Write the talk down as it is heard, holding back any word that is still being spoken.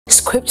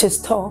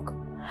scriptures talk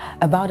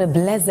about a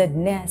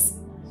blessedness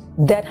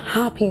that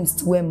happens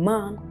to a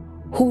man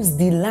whose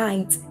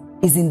delight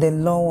is in the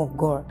law of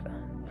God.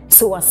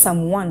 So as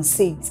Psalm 1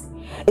 says,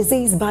 it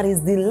says, but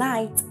his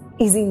delight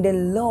is in the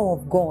law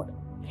of God,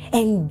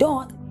 and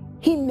doth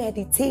he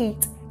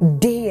meditate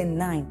day and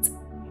night.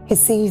 He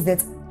says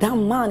that that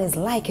man is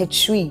like a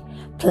tree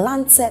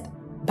planted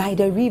by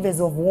the rivers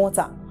of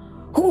water,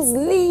 whose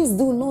leaves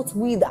do not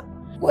wither,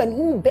 and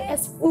who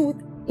bears fruit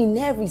in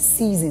every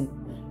season.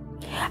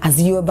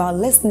 As you're about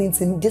listening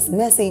to this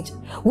message,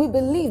 we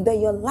believe that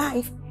your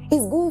life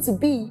is going to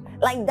be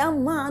like that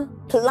man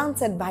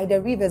planted by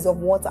the rivers of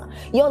water.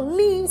 Your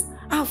leaves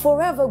are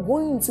forever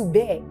going to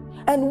bear.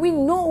 And we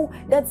know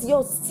that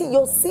your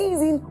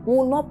season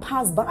will not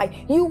pass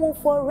by. You will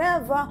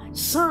forever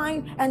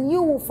shine and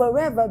you will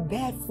forever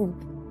bear fruit.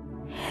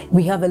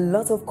 We have a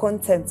lot of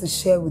content to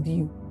share with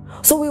you.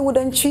 So we would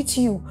entreat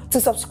you to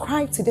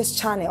subscribe to this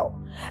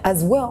channel,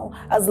 as well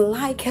as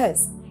like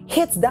us.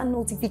 Hit that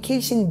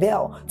notification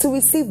bell to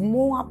receive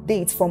more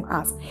updates from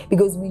us,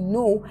 because we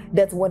know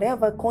that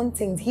whatever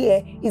content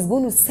here is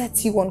going to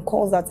set you on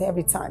course at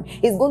every time.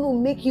 It's going to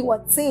make you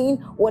attain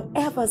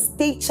whatever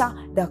stature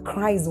that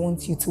Christ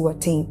wants you to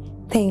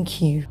attain. Thank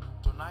you.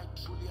 Tonight,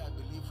 truly, I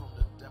believe from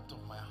the depth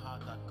of my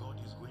heart that God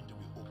is going to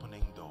be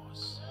opening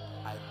doors.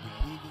 I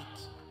believe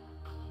it,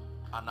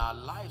 and our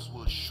lives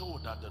will show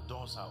that the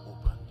doors are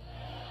open.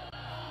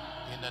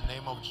 In the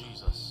name of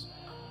Jesus.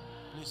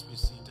 Please be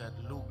seated.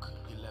 Luke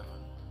 11.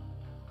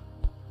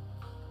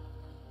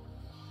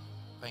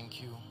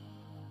 Thank you.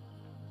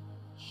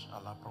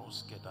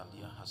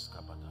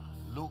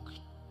 Luke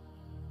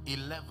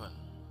 11.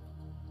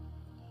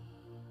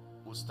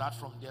 We'll start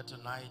from there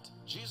tonight.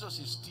 Jesus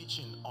is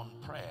teaching on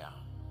prayer.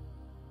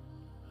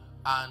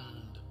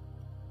 And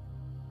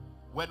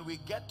when we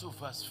get to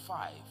verse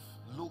 5,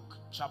 Luke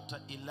chapter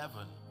 11,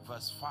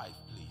 verse 5,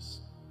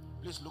 please.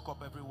 Please look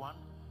up, everyone.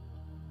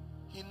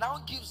 He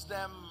now gives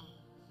them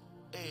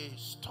a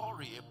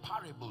story, a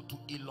parable to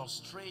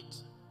illustrate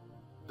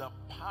the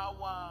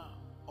power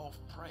of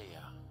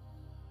prayer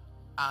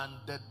and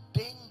the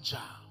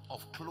danger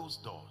of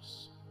closed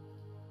doors.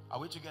 Are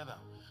we together?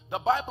 The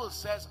Bible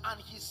says, and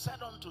he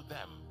said unto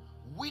them,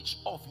 which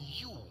of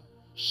you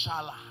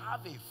shall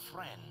have a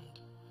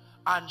friend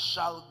and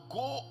shall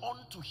go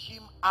unto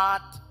him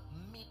at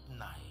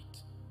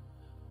midnight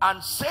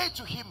and say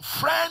to him,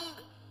 friend,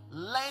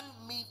 lend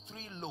me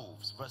 3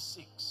 loaves. Verse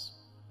 6.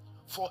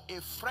 For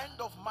a friend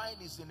of mine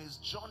is in his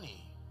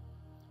journey,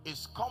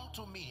 is come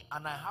to me,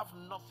 and I have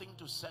nothing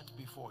to set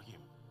before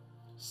him.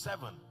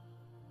 7.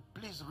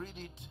 Please read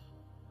it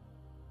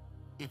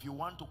if you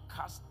want to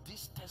cast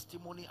this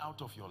testimony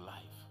out of your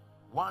life.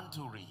 1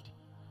 to read.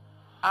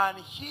 And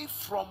he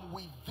from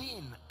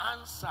within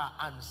answer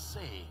and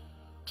say,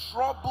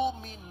 trouble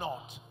me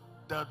not,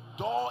 the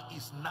door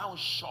is now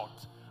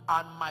shut,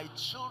 and my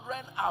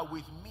children are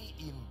with me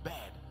in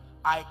bed.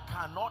 I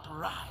cannot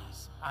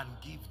rise and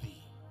give thee.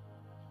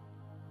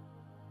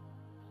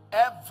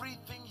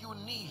 Everything you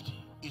need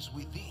is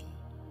within,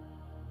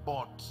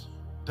 but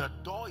the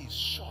door is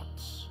shut.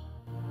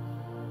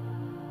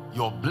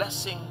 Your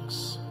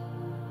blessings,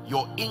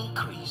 your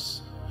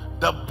increase,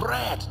 the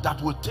bread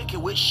that will take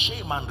away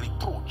shame and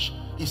reproach.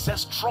 He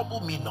says,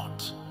 trouble me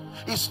not.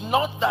 It's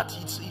not that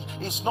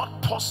it's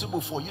not possible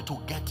for you to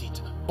get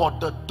it, but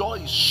the door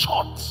is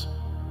shut.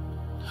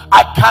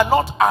 I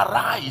cannot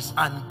arise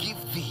and give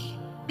thee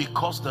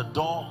because the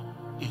door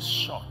is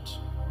shut.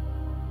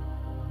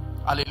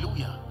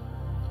 Hallelujah.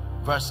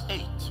 Verse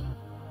 8.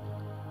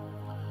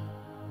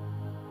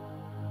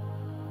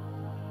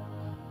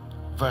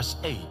 Verse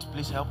 8.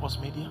 Please help us,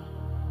 media.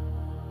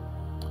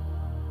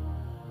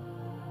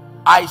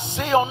 I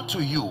say unto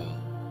you,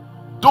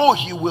 though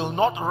he will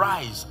not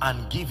rise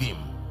and give him,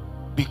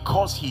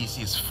 because he is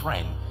his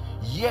friend,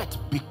 yet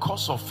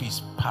because of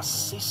his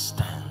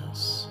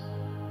persistence,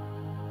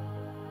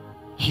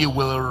 he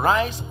will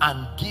rise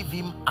and give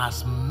him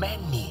as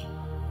many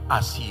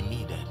as he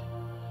needed.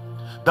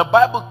 The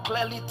Bible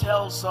clearly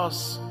tells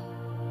us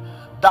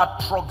that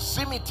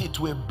proximity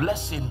to a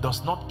blessing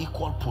does not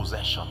equal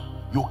possession.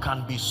 You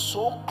can be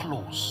so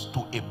close to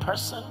a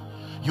person,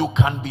 you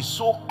can be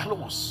so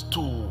close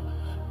to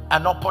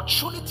an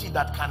opportunity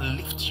that can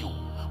lift you,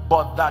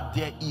 but that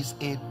there is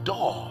a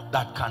door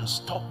that can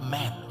stop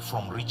men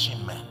from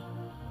reaching men.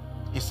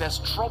 He says,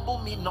 trouble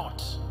me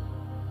not,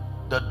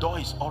 the door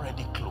is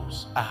already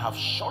closed. I have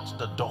shut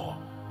the door.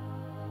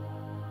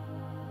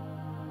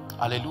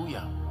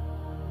 Hallelujah.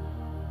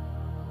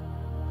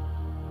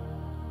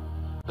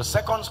 The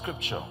second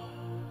scripture,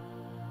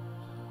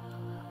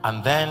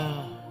 and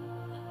then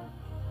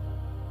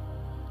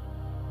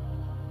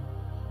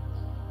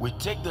we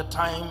take the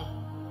time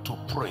to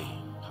pray.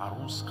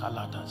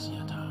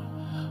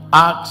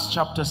 Acts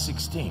chapter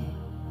 16.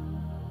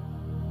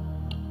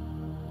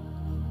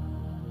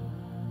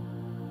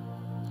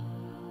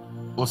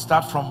 We'll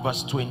start from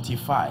verse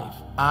 25.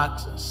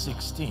 Acts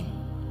 16.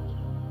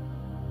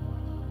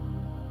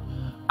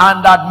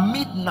 And at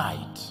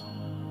midnight,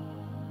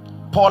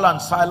 Paul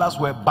and Silas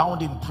were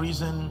bound in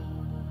prison,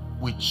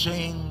 with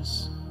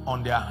chains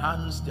on their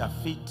hands, their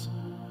feet.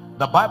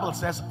 The Bible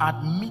says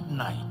at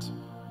midnight,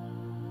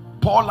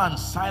 Paul and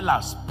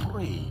Silas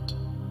prayed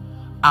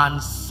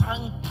and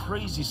sang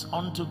praises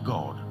unto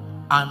God,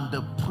 and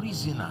the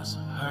prisoners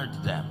heard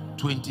them.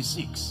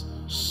 26.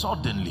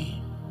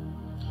 Suddenly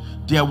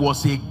there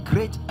was a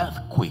great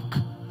earthquake,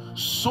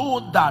 so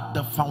that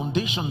the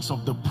foundations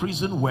of the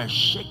prison were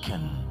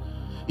shaken.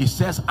 It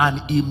says,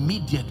 and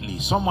immediately,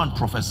 someone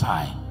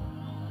prophesy,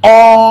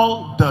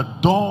 all the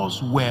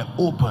doors were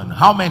open.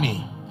 How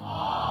many?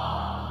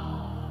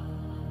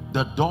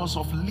 The doors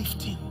of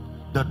lifting,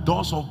 the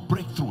doors of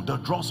breakthrough, the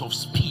doors of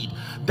speed.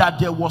 That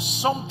there was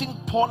something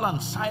Paul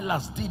and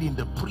Silas did in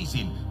the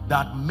prison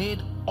that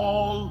made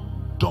all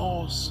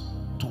doors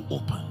to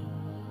open.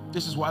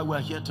 This is why we're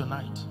here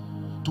tonight,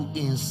 to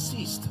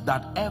insist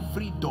that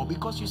every door,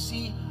 because you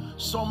see,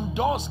 some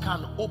doors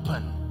can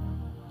open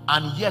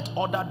and yet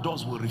other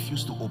doors will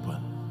refuse to open.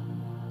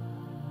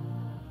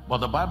 But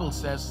the Bible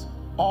says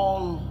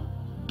all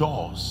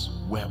doors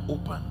were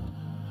opened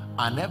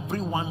and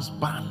everyone's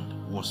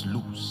band was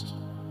loosed.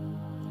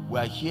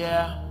 We're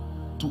here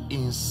to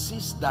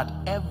insist that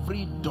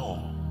every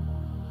door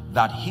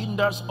that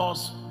hinders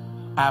us,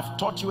 I have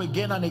taught you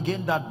again and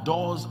again that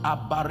doors are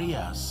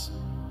barriers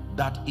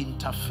that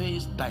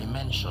interface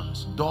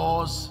dimensions.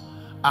 Doors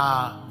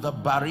are the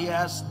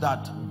barriers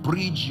that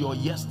bridge your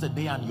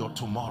yesterday and your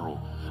tomorrow.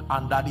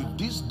 And that if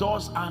these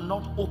doors are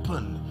not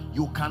open,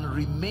 you can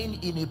remain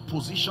in a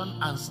position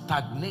and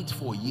stagnate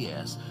for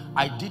years.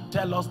 I did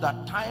tell us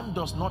that time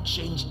does not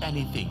change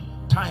anything.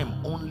 Time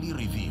only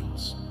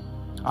reveals.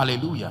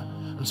 Hallelujah.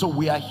 And so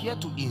we are here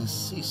to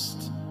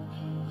insist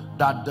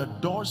that the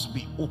doors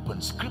be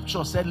open.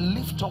 Scripture said,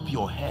 lift up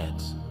your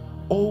heads,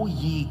 O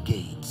ye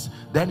gates.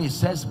 Then it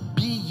says,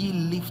 be ye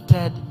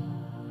lifted,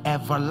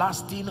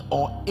 everlasting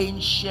or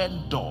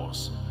ancient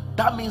doors.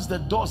 That means the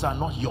doors are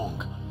not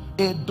young.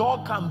 A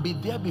door can be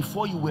there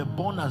before you were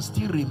born and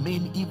still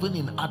remain even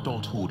in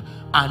adulthood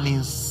and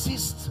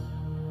insist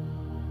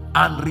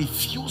and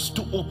refuse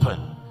to open,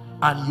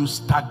 and you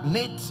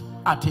stagnate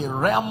at a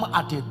realm,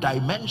 at a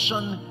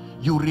dimension.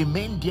 You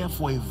remain there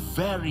for a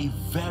very,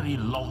 very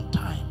long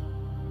time.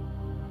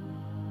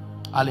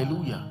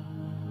 Hallelujah.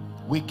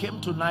 We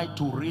came tonight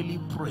to really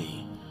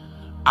pray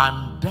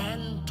and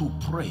then to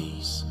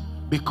praise,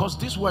 because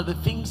these were the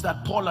things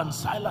that Paul and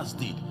Silas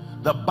did.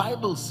 The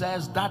Bible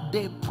says that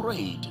they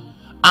prayed,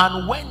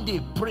 and when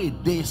they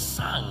prayed, they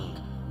sang.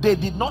 They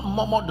did not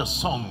murmur the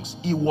songs.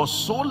 It was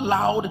so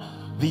loud,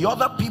 the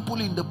other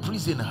people in the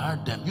prison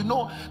heard them. You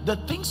know, the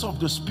things of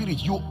the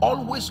spirit, you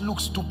always look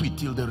stupid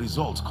till the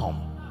results come.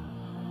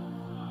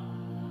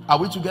 Are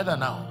we together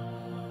now?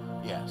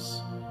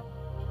 Yes.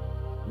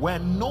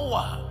 When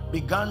Noah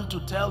began to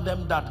tell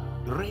them that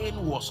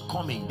rain was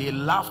coming, they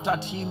laughed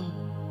at him,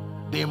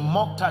 they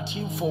mocked at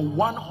him. For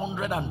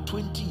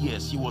 120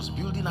 years he was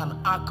building an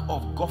ark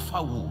of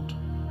gopher wood.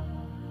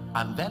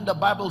 And then the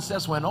Bible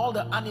says when all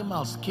the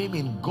animals came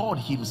in, God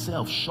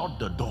himself shut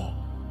the door.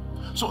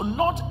 So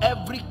not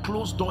every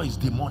closed door is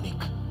demonic.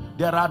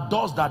 There are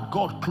doors that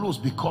God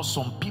closed because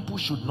some people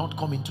should not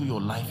come into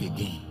your life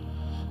again.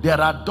 There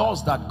are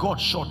doors that God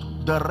shut.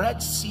 The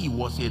Red Sea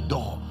was a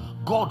door.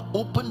 God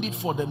opened it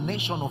for the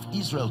nation of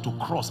Israel to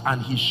cross,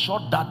 and he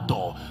shut that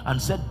door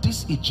and said,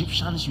 these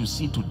Egyptians you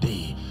see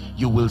today,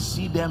 you will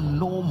see them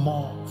no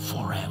more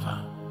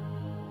forever.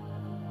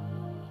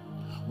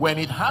 When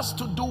it has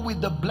to do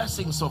with the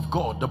blessings of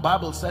God, the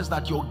Bible says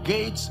that your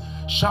gates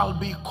shall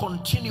be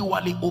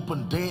continually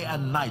open day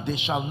and night. They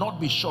shall not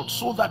be shut,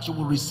 so that you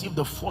will receive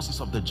the forces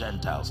of the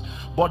Gentiles.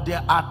 But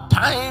there are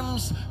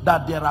times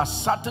that there are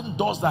certain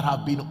doors that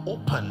have been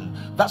opened.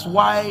 That's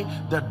why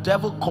the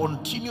devil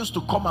continues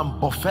to come and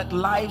buffet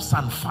lives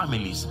and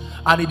families.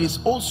 And it is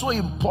also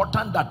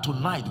important that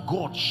tonight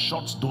God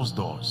shuts those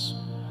doors.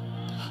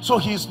 So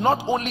he's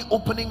not only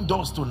opening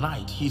doors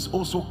tonight, he's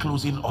also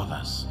closing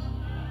others.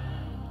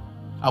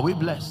 Are we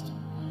blessed?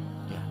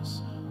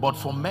 Yes. But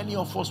for many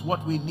of us,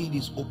 what we need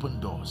is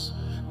open doors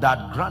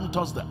that grant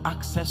us the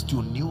access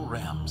to new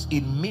realms.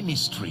 In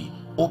ministry,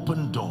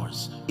 open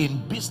doors.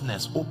 In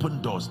business,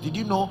 open doors. Did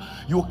you know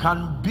you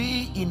can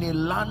be in a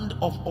land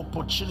of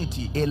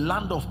opportunity, a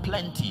land of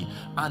plenty,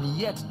 and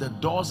yet the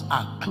doors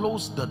are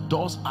closed, the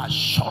doors are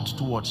shut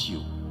towards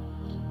you?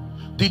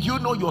 Did you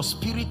know your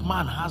spirit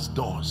man has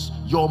doors?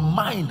 Your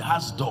mind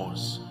has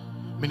doors.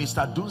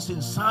 Minister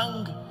Dunsin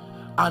sang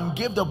and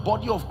gave the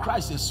body of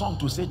Christ a song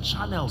to say,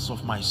 channels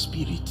of my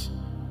spirit,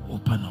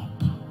 open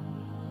up.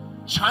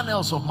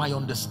 Channels of my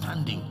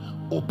understanding,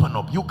 open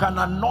up. You can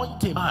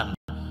anoint a man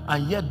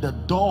and yet the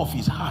door of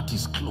his heart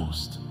is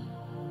closed.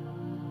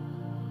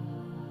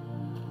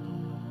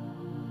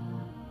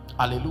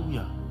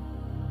 Hallelujah.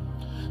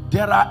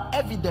 There are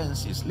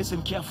evidences,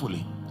 listen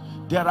carefully.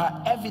 There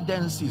are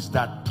evidences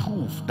that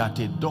prove that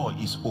a door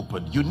is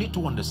open. You need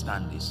to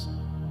understand this.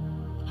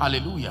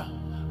 Hallelujah.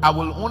 I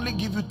will only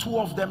give you 2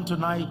 of them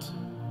tonight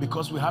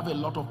because we have a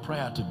lot of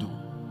prayer to do.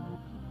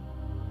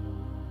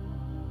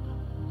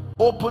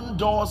 Open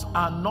doors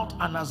are not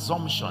an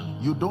assumption.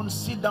 You don't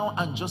sit down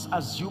and just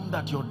assume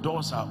that your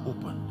doors are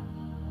open.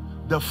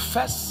 The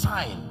first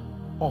sign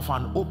of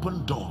an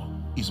open door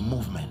is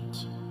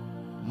movement,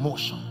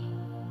 motion.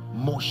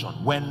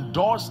 When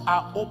doors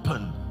are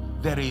open,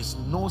 there is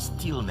no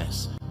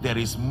stillness. There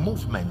is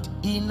movement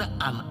in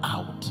and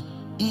out,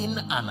 in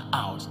and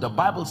out. The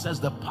Bible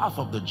says the path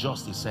of the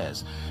just, it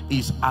says,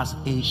 is as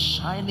a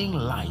shining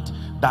light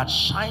that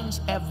shines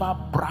ever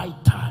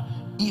brighter,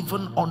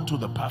 even unto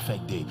the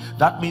perfect day.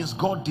 That means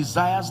God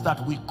desires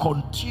that we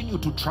continue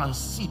to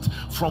transit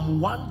from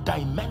one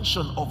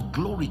dimension of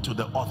glory to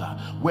the other.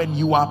 When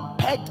you are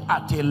pegged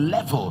at a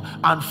level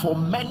and for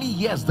many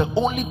years the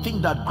only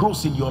thing that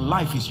grows in your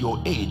life is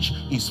your age,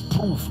 is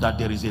proof that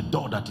there is a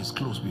door that is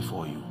closed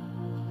before you.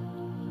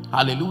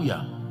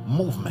 Hallelujah.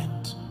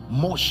 Movement,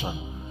 motion,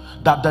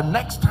 that the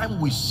next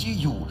time we see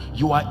you,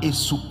 you are a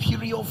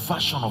superior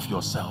version of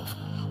yourself.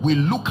 We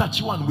look at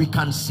you and we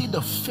can see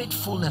the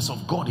faithfulness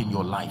of God in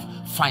your life,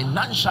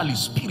 financially,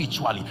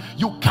 spiritually.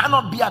 You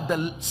cannot be at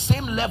the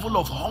same level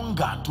of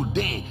hunger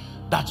today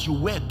that you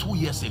were 2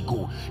 years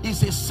ago.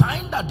 It's a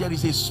sign that there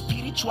is a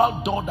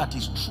spiritual door that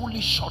is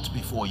truly shut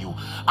before you.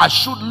 I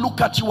should look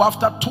at you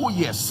after 2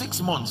 years, 6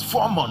 months,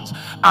 4 months,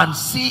 and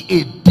see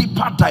a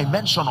deeper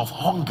dimension of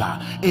hunger,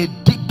 a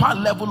deeper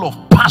level of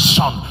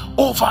passion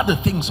over the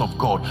things of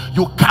God.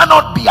 You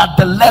cannot be at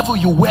the level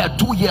you were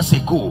 2 years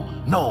ago.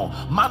 No,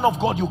 man of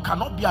God, you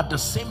cannot be at the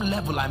same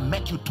level I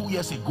met you 2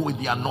 years ago in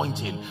the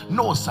anointing.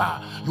 No, sir.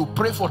 You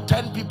pray for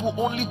 10 people,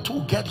 only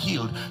 2 get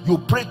healed. You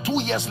pray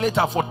 2 years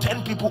later for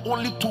 10 people,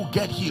 only 2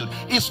 get healed.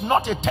 It's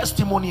not a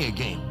testimony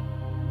again.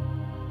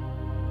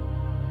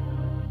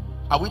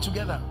 Are we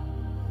together?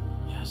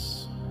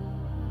 Yes.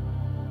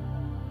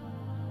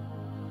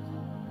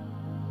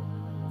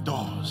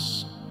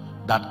 Doors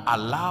that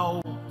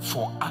allow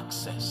for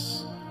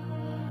access.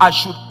 I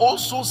should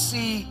also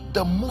see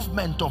the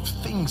movement of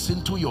things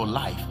into your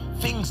life,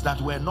 things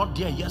that were not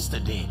there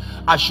yesterday.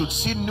 I should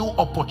see new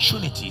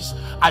opportunities.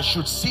 I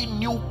should see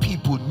new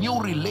people, new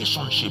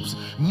relationships,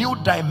 new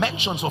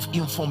dimensions of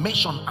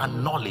information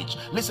and knowledge.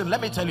 Listen,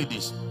 let me tell you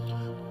this.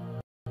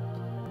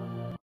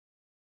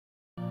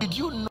 Did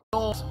you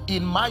know,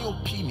 in my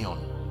opinion,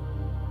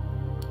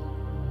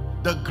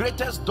 the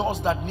greatest doors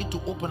that need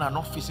to open are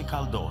not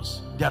physical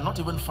doors. They are not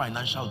even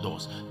financial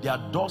doors. They are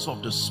doors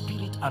of the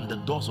spirit and the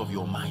doors of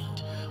your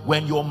mind.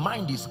 When your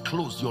mind is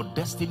closed, your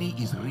destiny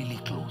is really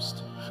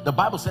closed. The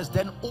Bible says,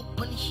 then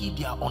open ye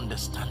their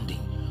understanding.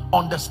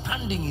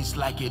 Understanding is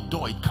like a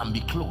door, it can be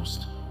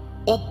closed.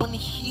 Open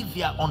ye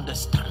their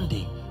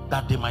understanding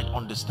that they might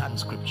understand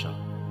scripture.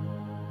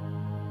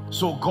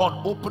 So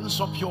God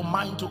opens up your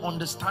mind to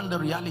understand the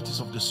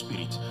realities of the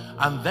spirit,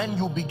 and then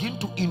you begin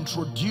to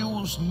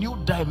introduce new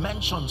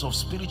dimensions of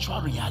spiritual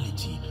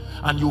reality,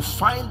 and you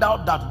find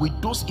out that with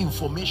those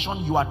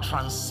information you are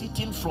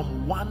transiting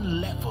from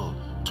one level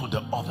to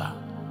the other.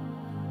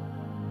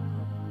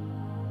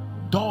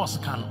 Doors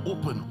can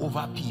open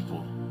over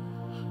people.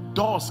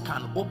 Doors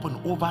can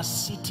open over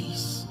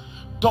cities.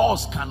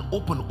 Doors can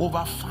open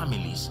over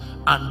families,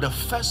 and the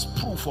first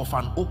proof of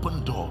an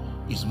open door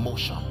is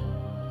motion.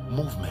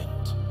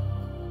 Movement.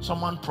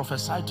 Someone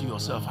prophesy to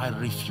yourself, I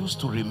refuse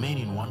to remain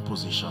in one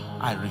position.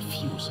 I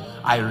refuse.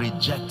 I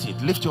reject it.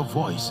 Lift your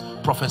voice.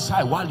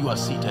 Prophesy while you are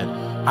seated.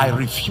 I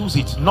refuse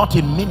it. Not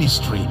in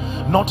ministry,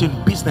 not in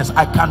business.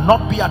 I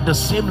cannot be at the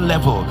same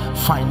level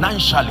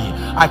financially.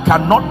 I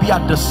cannot be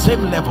at the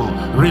same level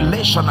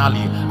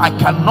relationally. I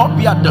cannot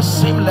be at the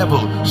same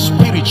level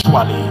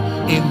spiritually.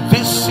 In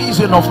this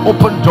season of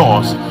open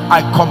doors,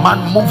 I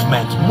command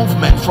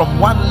movement from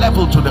one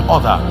level to the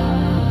other.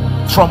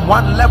 From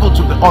one level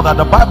to the other.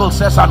 The Bible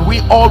says, and we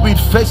all with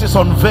faces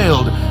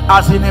unveiled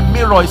as in a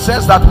mirror, it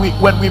says that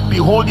when we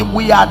behold him,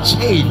 we are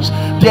changed.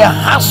 There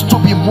has to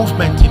be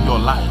movement in your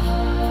life.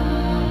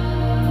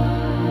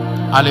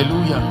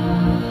 Hallelujah.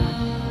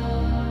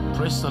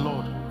 Praise the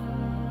Lord.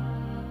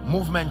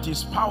 Movement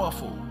is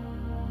powerful.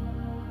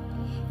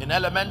 In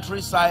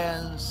elementary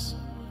science,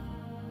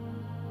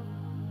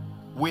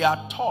 we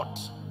are taught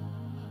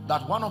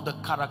that one of the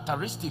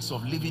characteristics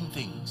of living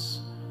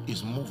things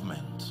is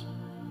movement.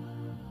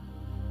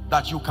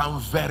 That you can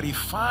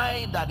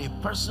verify that a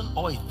person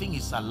or a thing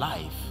is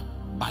alive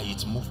by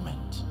its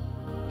movement.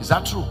 Is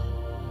that true?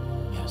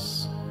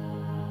 Yes.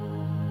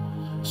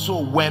 So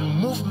when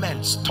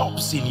movement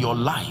stops in your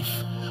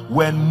life,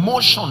 when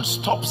motion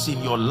stops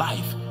in your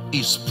life,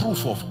 is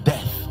proof of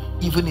death,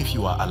 even if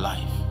you are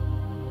alive.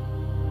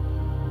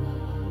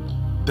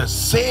 The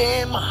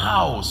same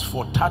house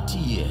for 30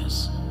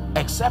 years,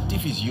 except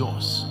if it's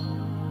yours.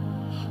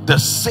 The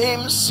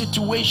same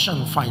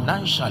situation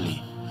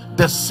financially,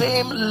 the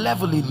same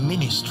level in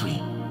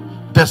ministry,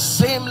 the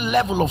same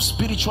level of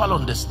spiritual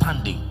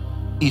understanding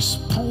is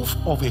proof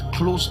of a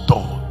closed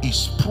door,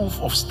 is proof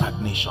of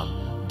stagnation.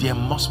 There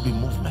must be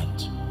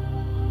movement.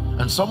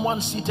 And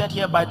someone seated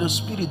here by the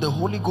Spirit, the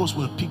Holy Ghost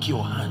will pick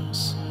your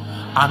hands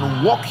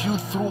and walk you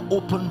through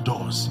open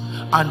doors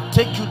and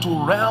take you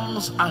to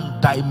realms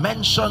and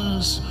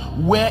dimensions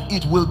where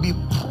it will be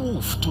proof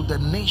prove to the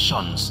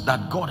nations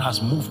that God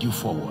has moved you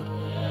forward.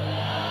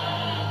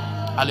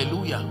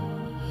 Hallelujah.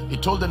 He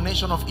told the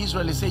nation of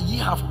Israel, he said, ye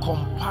have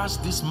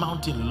compassed this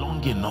mountain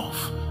long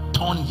enough,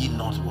 turn ye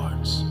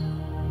northwards.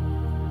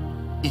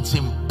 It's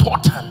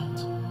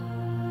important.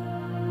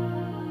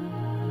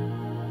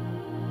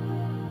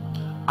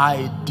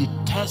 I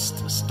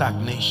detest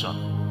stagnation.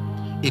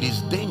 It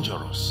is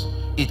dangerous.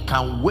 It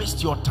can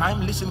waste your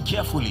time. Listen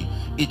carefully.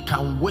 It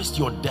can waste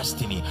your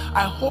destiny.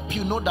 I hope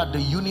you know that the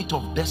unit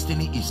of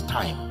destiny is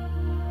time.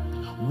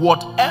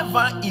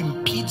 Whatever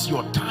impedes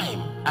your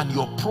time and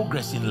your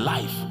progress in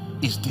life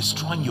is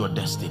destroying your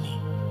destiny.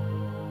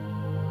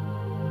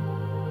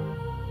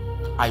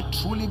 I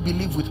truly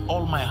believe with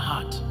all my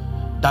heart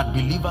that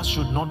believers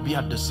should not be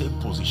at the same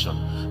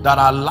position, that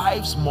our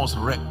lives must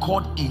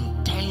record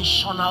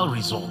intentional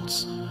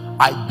results.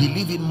 I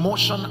believe in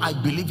motion, I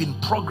believe in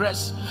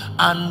progress,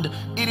 and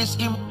it is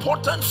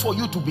important for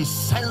you to be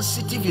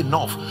sensitive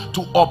enough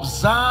to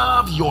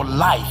observe your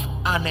life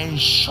and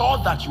ensure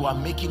that you are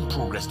making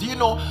progress. Do you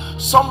know,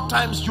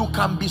 sometimes you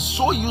can be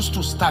so used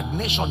to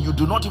stagnation you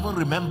do not even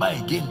remember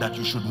again that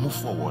you should move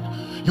forward.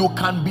 You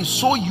can be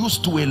so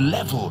used to a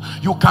level,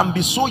 you can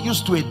be so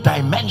used to a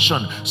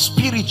dimension,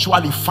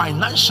 spiritually,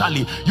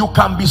 financially, you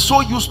can be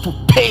so used to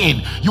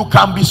pain, you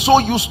can be so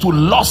used to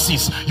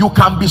losses, you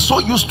can be so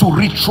used to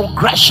retrogression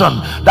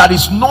that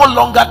is no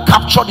longer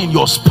captured in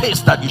your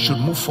space that you should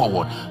move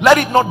forward. Let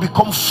it not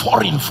become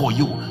foreign for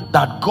you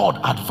that God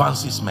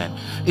advances men.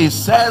 It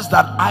says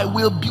that I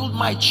will build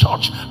my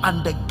church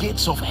and the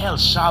gates of hell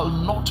shall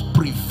not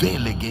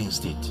prevail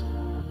against it.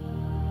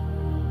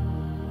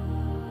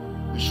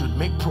 We should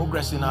make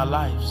progress in our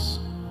lives.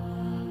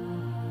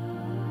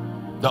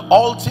 The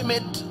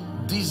ultimate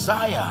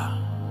desire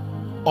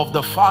of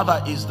the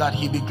Father is that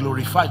he be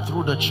glorified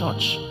through the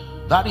church.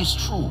 That is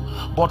true.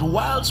 But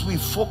whilst we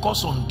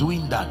focus on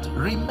doing that,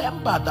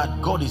 remember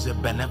that God is a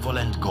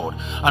benevolent God,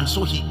 and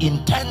so he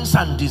intends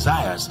and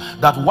desires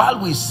that while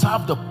we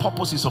serve the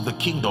purposes of the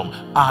kingdom,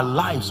 our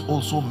lives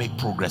also make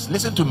progress.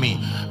 Listen to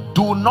me.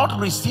 Do not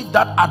receive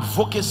that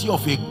advocacy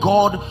of a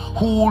God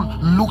who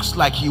looks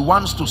like he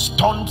wants to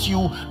stunt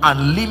you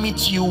and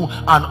limit you,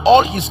 and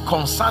all he's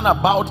concerned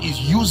about is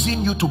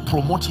using you to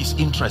promote his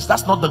interest.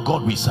 That's not the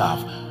God we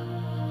serve.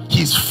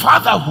 His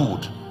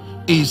fatherhood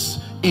is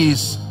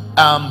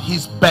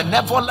his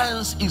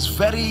benevolence is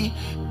very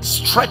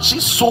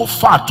stretches so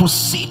far to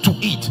see to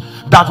it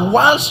that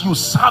whilst you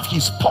serve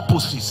his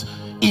purposes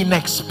in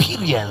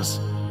experience,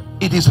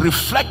 it is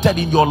reflected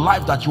in your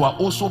life that you are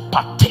also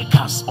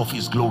partakers of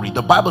his glory.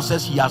 The Bible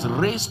says he has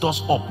raised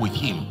us up with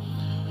him.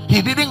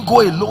 He didn't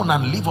go alone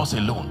and leave us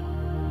alone.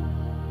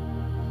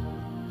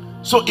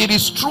 So it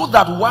is true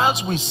that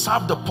whilst we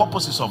serve the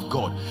purposes of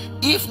God,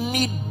 if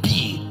need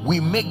be, we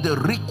make the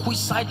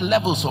requisite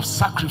levels of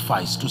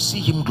sacrifice to see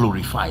him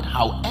glorified.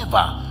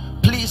 However,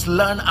 please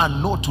learn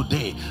and know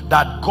today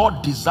that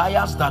God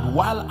desires that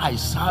while I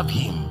serve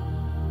him,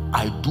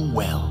 I do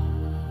well.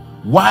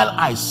 While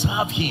I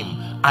serve him,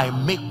 I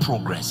make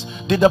progress.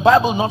 Did the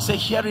Bible not say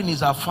herein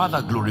is our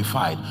Father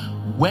glorified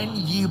when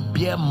ye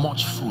bear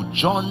much fruit?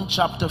 John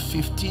chapter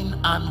 15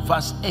 and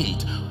verse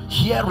 8.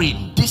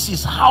 Herein, this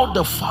is how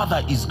the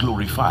Father is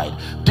glorified.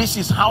 This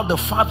is how the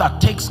Father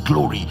takes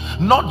glory.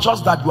 Not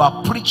just that you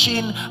are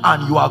preaching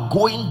and you are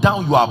going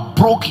down, you are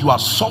broke, you are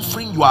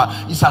suffering,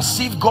 it's as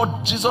if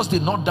Jesus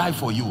did not die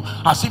for you,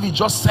 as if he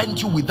just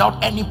sent you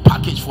without any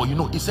package for you.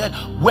 No, he said,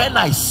 when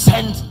I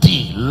sent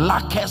thee,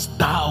 lackest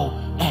thou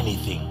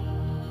anything?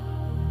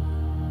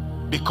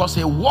 Because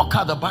a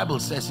worker, the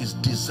Bible says, is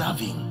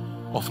deserving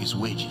of his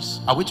wages.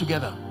 Are we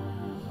together?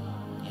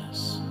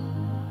 Yes.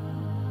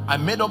 I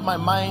made up my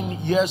mind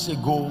years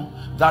ago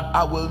that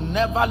I will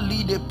never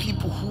lead a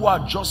people who are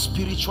just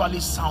spiritually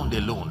sound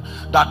alone.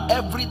 That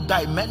every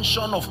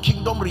dimension of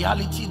kingdom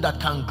reality that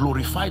can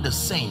glorify the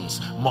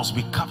saints must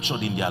be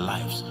captured in their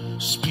lives.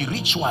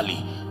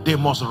 Spiritually, they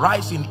must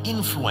rise in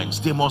influence.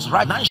 They must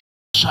rise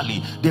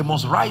financially. They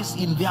must rise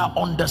in their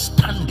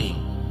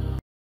understanding.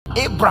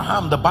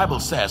 Abraham, the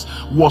Bible says,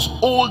 was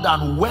old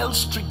and well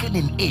stricken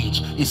in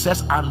age. It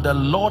says, and the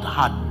Lord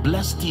had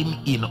blessed him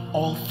in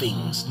all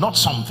things. Not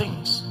some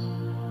things.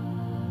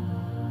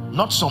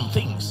 Not some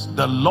things.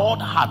 The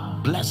Lord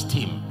had blessed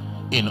him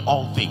in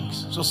all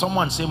things. So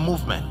someone say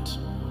movement.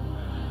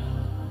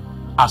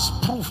 As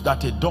proof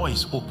that a door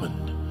is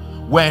opened.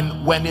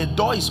 When a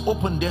door is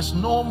opened, there's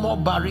no more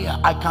barrier.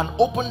 I can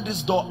open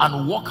this door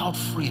and walk out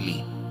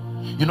freely.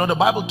 You know, the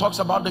Bible talks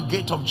about the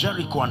gate of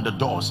Jericho and the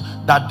doors,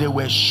 that they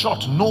were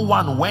shut. No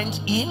one went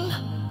in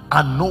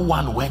and no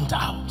one went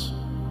out.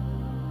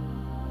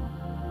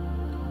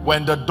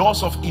 When the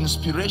doors of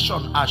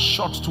inspiration are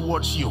shut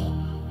towards you,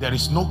 there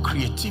is no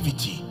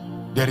creativity,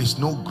 there is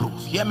no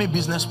growth. Hear me,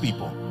 business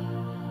people.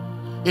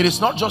 It is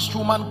not just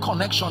human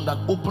connection that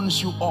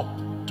opens you up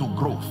to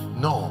growth.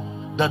 No,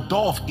 the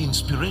door of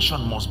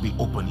inspiration must be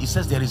open. It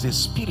says there is a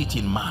spirit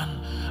in man,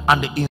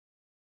 and the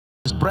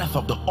breath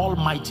of the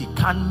Almighty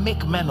can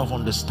make men of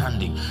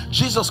understanding.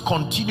 Jesus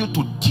continued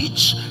to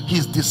teach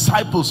his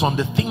disciples on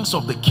the things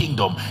of the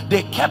kingdom.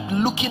 They kept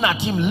looking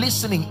at him,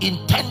 listening,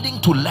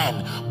 intending to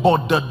learn,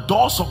 but the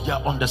doors of their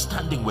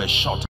understanding were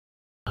shut.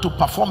 To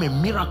perform a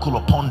miracle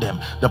upon them,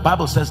 the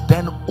Bible says,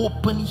 then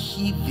open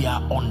he their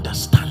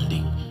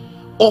understanding.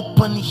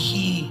 Open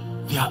he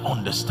their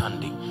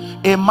understanding.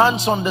 A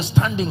man's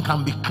understanding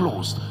can be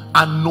closed,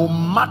 and no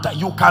matter,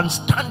 you can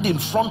stand in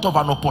front of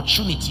an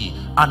opportunity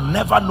and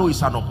never know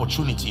it's an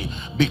opportunity,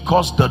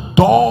 because the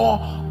door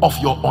of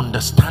your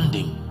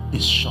understanding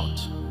is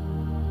shut.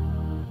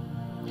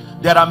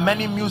 There are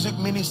many music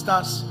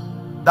ministers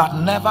that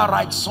never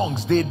write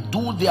songs. They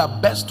do their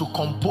best to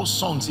compose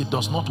songs. It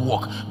does not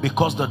work,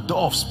 because the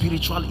door of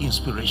spiritual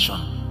inspiration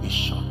is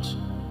shut.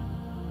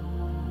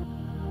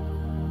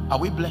 Are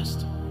we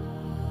blessed?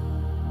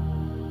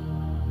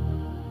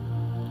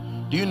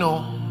 Do you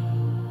know,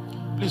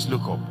 please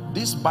look up,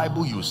 this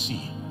Bible you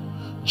see,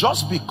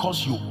 just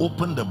because you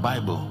open the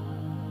Bible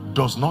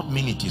does not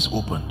mean it is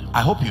opened.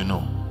 I hope you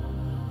know.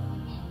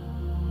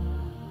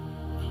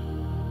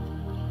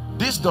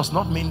 This does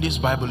not mean this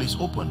Bible is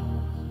open.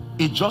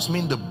 It just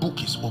means the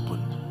book is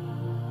opened.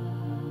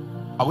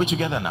 Are we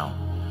together now?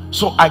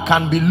 So I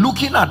can be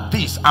looking at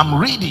this, I'm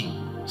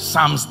reading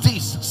Psalms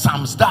this,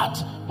 Psalms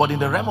that, but in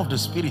the realm of the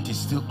spirit is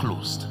still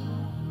closed,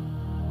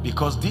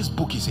 because this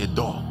book is a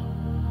door.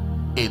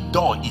 A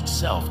door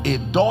itself, a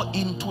door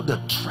into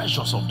the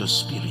treasures of the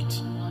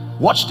spirit.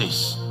 Watch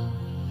this.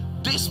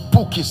 This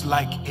book is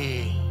like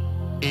a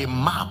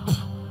map.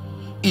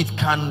 It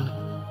can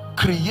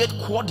create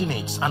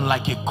coordinates, and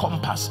like a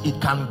compass, it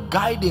can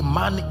guide a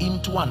man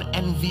into an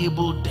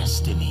enviable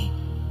destiny.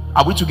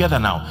 Are we together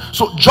now?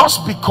 So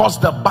just because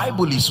the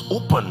Bible is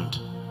opened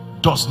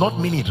does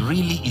not mean it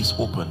really is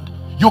opened.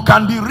 You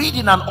can be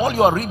reading and all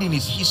you are reading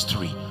is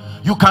history.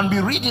 You can be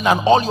reading and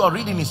all you are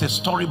reading is a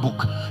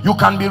storybook. You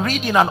can be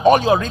reading and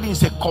all you are reading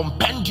is a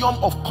compendium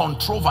of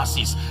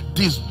controversies,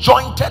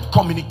 disjointed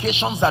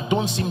communications that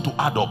don't seem to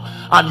add up,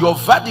 and your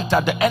verdict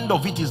at the end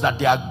of it is that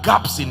there are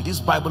gaps in this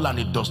Bible and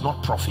it does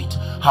not profit.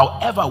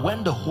 However,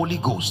 when the Holy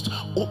Ghost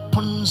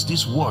opens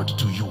this word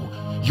to you,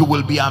 you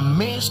will be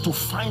amazed to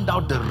find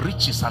out the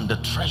riches and the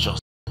treasures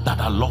that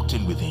are locked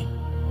in within.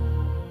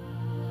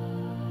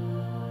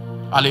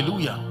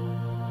 Hallelujah.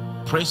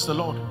 Praise the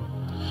Lord.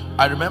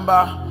 I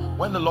remember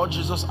when the Lord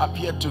Jesus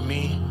appeared to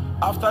me,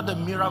 after the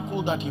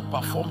miracle that he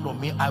performed on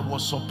me, I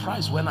was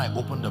surprised when I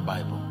opened the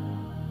Bible.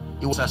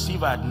 It was as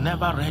if I had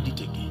never read it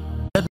again.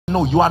 He said,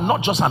 no, you are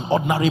not just an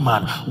ordinary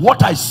man.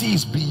 What I see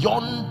is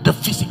beyond the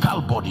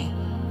physical body.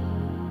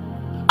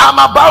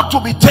 I'm about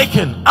to be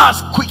taken.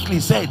 Ask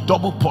quickly, say a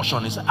double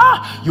portion. He said,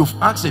 you've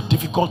asked a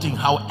difficult thing.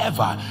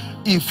 However,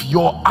 if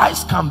your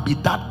eyes can be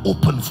that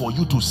open for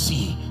you to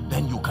see,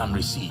 then you can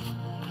receive.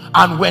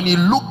 And when he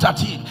looked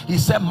at it, he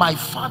said, my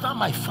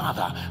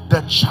father,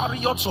 the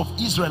chariots of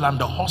Israel and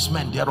the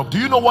horsemen thereof. Do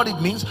you know what it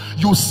means?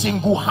 You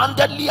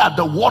single-handedly are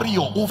the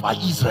warrior over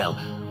Israel.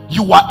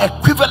 You are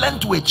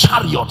equivalent to a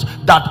chariot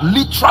that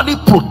literally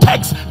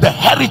protects the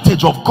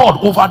heritage of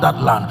God over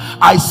that land.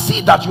 I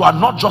see that you are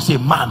not just a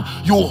man.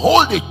 You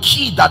hold a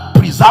key that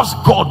preserves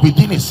God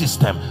within a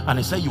system. And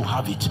he said, you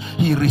have it.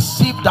 He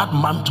received that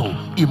mantle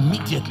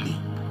immediately.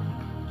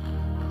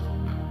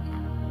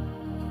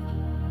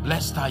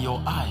 Blessed are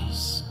your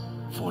eyes,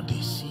 for they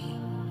see.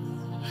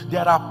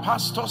 There are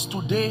pastors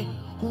today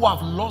who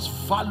have lost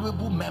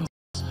valuable members,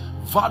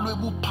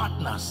 valuable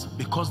partners,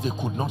 because they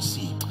could not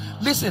see.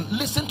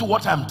 Listen to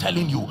what I'm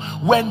telling you.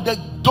 When the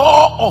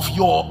door of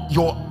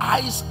your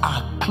eyes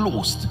are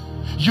closed,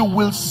 you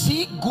will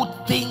see good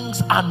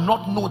things and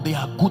not know they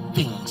are good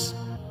things,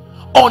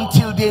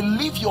 until they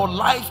live your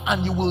life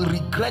and you will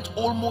regret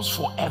almost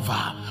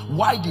forever.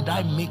 Why did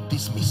I make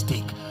this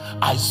mistake?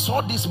 I saw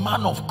this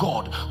man of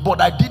God,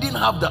 but I didn't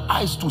have the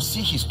eyes to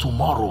see his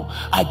tomorrow.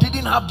 I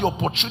didn't have the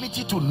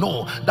opportunity to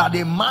know that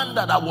a man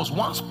that I was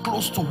once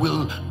close to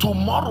will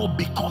tomorrow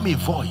become a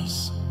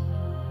voice.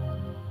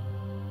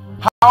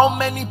 How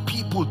many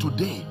people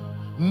today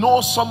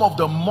know some of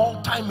the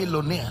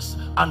multi-millionaires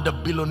and the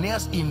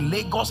billionaires in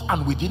Lagos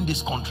and within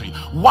this country?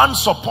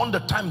 Once upon the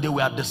time they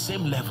were at the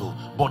same level,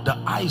 but the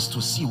eyes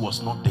to see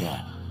was not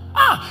there.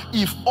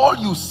 If all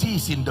you see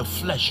is in the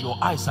flesh, your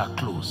eyes are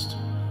closed.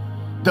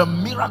 The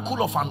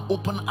miracle of an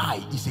open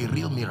eye is a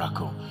real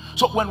miracle.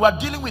 So when we're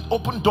dealing with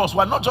open doors,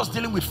 we're not just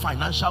dealing with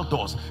financial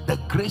doors. The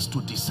grace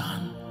to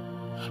discern.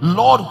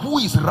 Lord, who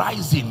is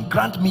rising?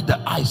 Grant me the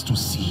eyes to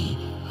see.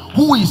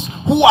 Who is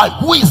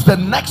the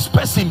next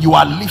person you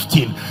are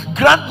lifting?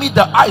 Grant me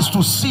the eyes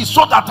to see,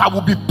 so that I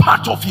will be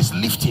part of his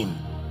lifting.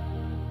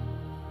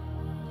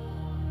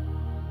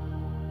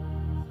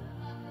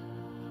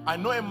 I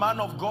know a man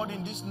of God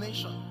in this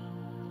nation,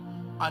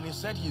 and he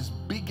said his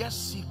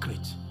biggest secret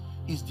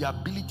is the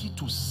ability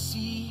to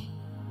see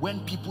when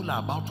people are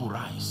about to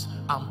rise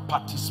and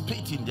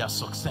participate in their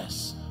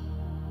success,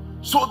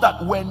 so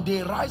that when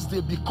they rise, they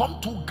become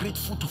too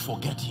grateful to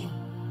forget him.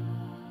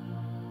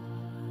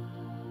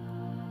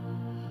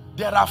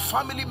 There are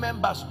family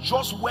members,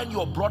 just when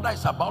your brother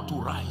is about to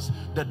rise,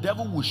 the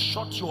devil will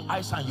shut your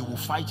eyes and you will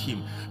fight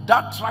him.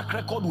 That track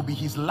record will be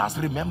his last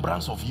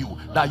remembrance of you,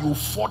 that you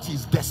fought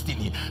his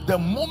destiny. The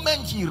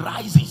moment he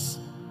rises,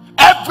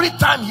 every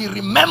time he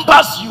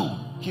remembers you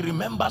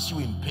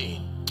in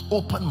pain.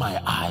 Open my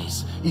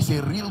eyes is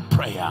a real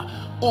prayer.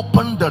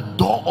 Open the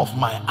door of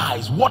my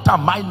eyes. What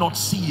am I not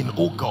seeing,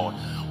 oh God?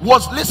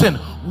 Was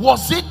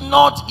it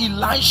not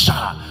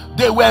Elisha?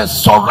 They were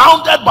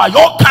surrounded by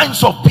all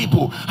kinds of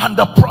people, and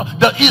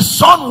his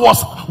son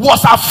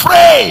was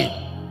afraid,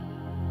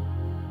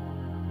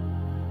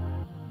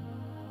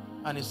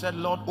 and he said,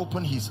 Lord,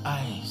 open his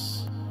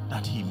eyes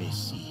that he may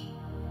see.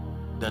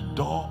 The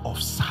door of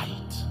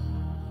sight,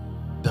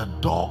 the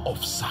door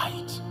of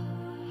sight.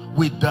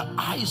 With the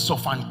eyes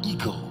of an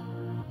eagle,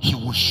 he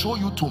will show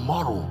you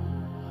tomorrow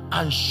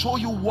and show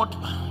you what.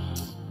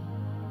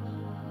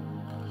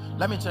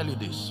 Let me tell you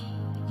this.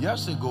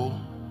 Years ago,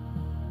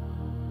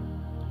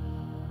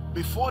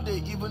 before they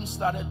even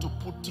started to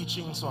put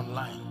teachings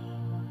online,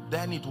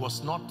 then it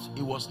was not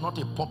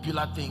a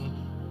popular thing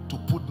to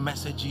put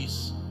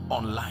messages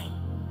online.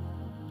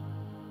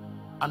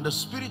 And the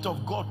Spirit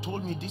of God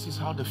told me this is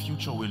how the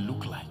future will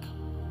look like.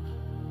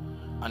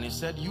 And he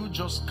said, you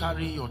just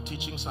carry your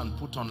teachings and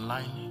put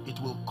online. It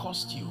will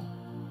cost you,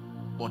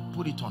 but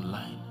put it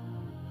online.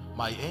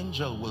 My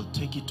angel will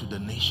take it to the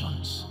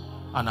nations,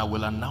 and I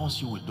will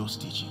announce you with those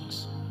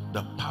teachings.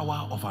 The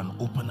power of an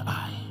open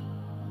eye.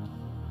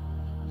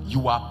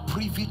 You are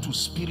privy to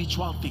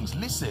spiritual things.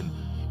 Listen,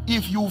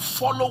 if you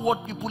follow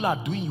what people are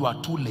doing, you are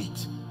too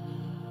late.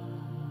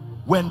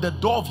 When the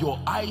door of your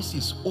eyes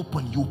is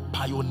open, you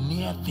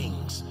pioneer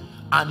things,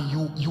 and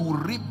you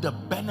reap the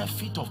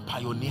benefit of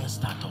pioneer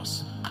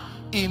status.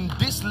 In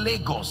this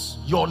Lagos,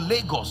 your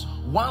Lagos,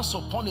 once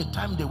upon a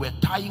time they were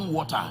tying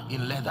water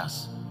in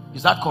leathers.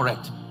 Is that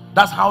correct?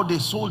 That's how they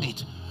sold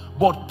it.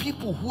 But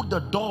people who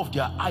the door of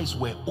their eyes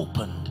were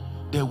opened,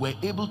 they were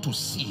able to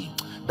see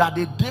that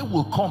the day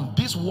will come,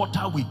 this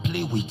water we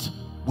play with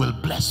will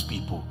bless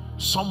people.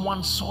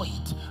 Someone saw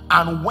it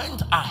and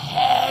went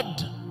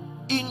ahead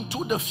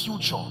into the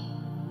future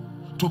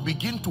to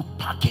begin to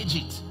package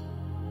it.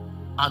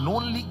 And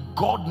only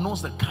God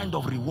knows the kind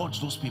of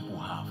rewards those people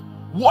have.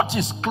 What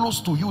is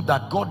close to you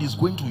that God is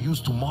going to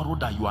use tomorrow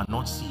that you are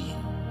not seeing?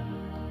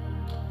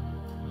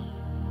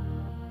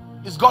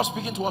 Is God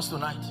speaking to us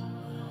tonight?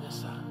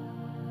 Yes, sir.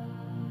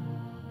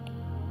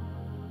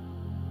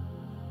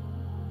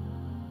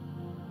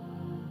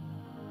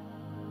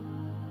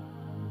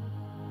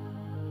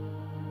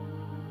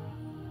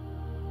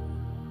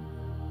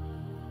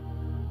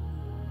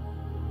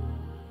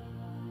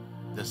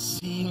 The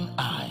seeing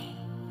eye,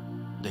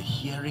 the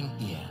hearing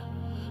ear,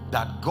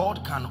 that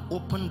God can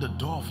open the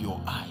door of your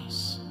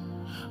eyes,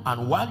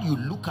 and while you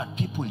look at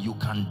people, you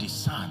can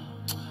discern,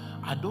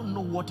 I don't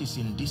know what is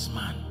in this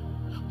man,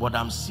 but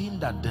I'm seeing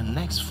that the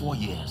next 4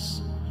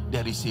 years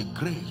there is a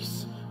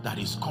grace that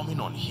is coming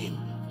on him.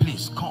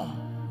 Please come,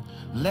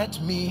 let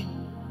me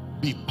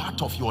be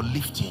part of your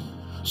lifting,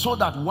 so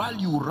that while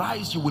you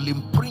rise, you will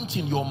imprint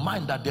in your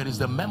mind that there is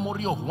the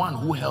memory of one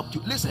who helped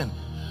you. Listen,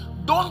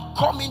 don't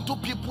come into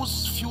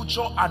people's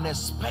future and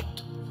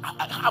expect,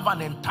 have an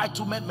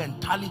entitlement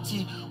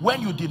mentality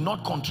when you did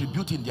not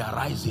contribute in their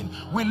rising.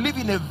 We live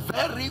in a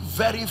very,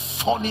 very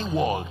funny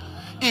world.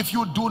 If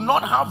you do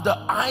not have the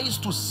eyes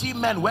to see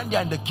men when they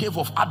are in the cave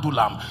of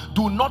Adullam,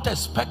 do not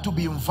expect to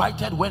be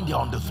invited when they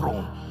are on the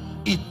throne.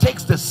 It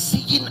takes the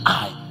seeing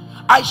eye.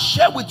 I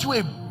share with you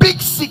a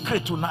big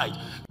secret tonight.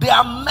 There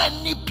are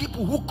many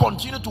people who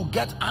continue to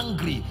get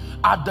angry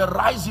at the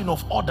rising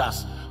of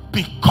others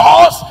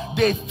because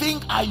they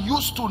think, I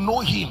used to know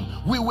him,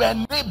 we were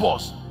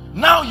neighbors,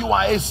 now you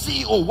are a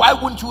CEO, why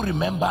wouldn't you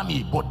remember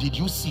me? But did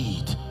you see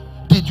it?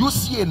 Did you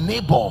see a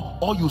neighbor,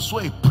 or you saw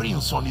a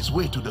prince on his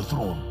way to the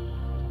throne?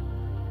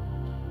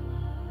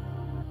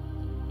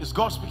 Is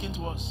God speaking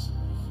to us?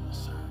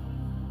 Yes, sir.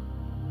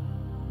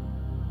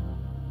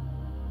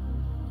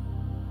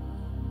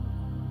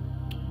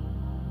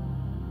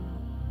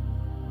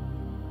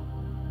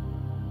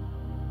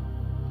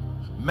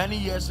 Many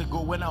years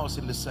ago, when I was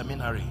in the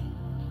seminary,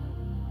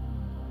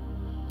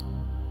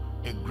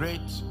 a great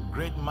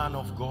man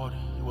of God,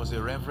 he was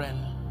a reverend,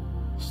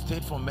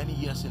 stayed for many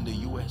years in the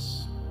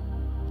US.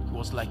 He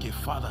was like a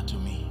father to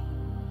me.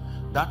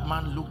 That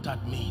man looked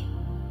at me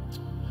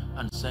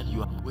and said,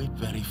 you are going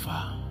very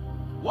far.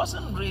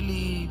 Wasn't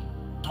really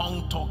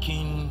tongue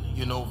talking,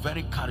 you know,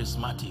 very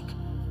charismatic.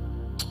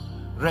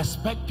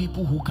 Respect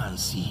people who can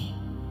see.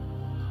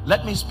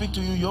 Let me speak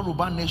to you,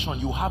 Yoruba nation.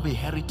 You have a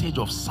heritage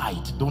of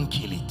sight. Don't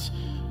kill it.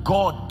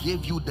 God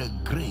gave you the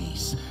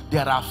grace.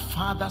 There are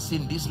fathers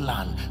in this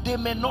land. They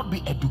may not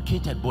be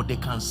educated, but they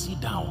can sit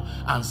down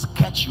and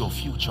sketch your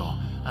future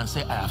and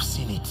say, I have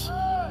seen it.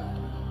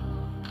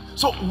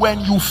 So when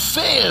you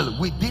fail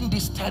within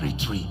this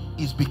territory,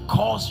 it's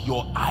because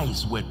your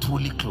eyes were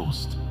truly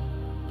closed.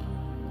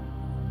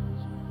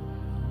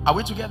 Are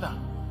we together?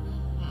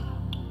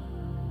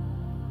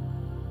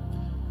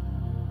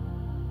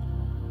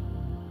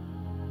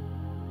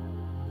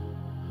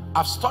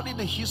 I've studied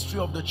the history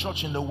of the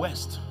church in the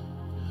West.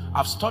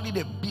 I've studied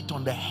a bit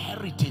on the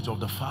heritage of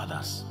the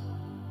fathers.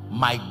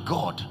 My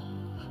God,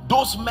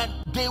 those men,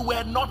 they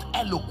were not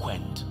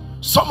eloquent.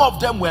 Some of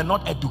them were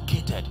not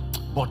educated,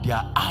 but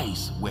their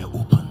eyes were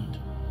opened.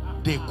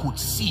 They could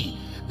see.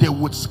 They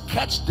would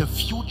sketch the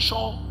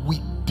future with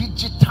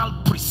digital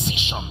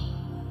precision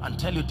and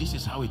tell you this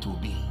is how it will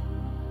be.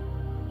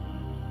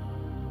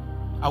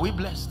 Are we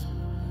blessed?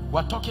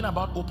 We're talking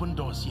about open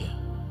doors here.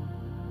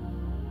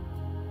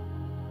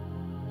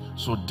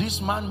 So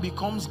this man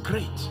becomes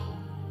great,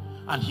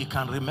 and he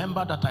can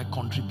remember that I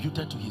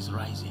contributed to his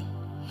rising.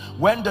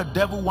 When the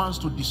devil wants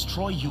to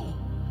destroy you,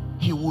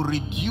 he will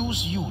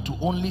reduce you to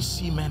only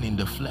see men in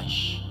the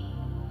flesh.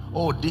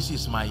 Oh, this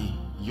is my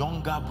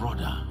younger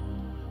brother,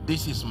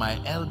 this is my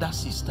elder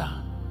sister.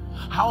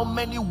 How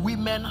many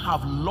women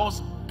have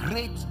lost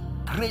great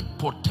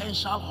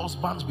potential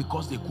husbands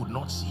because they could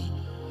not see?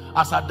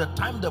 As at the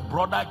time the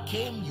brother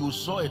came, you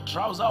saw a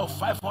trouser of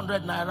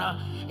 500 naira,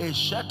 a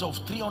shirt of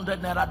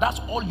 300 naira. That's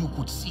all you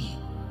could see.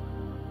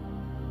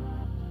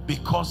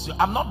 Because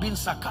I'm not being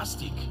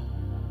sarcastic.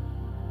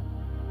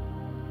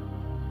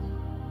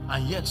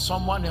 And yet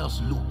someone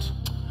else looked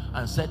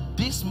and said,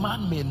 this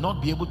man may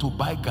not be able to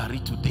buy Gary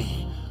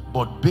today,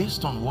 but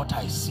based on what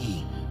I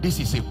see, this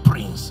is a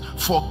prince.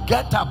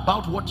 Forget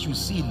about what you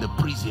see in the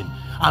prison.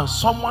 And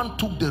someone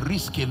took the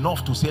risk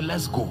enough to say,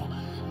 let's go.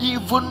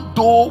 Even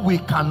though we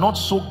cannot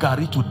sow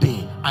Gary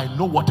today, I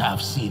know what I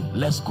have seen.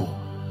 Let's go.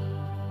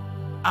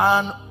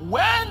 And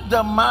when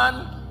the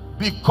man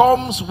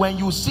becomes, when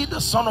you see the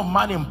Son of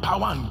Man in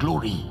power and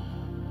glory,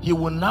 he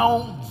will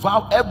now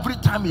vow, every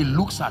time he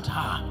looks at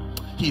her,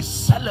 he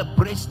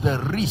celebrates the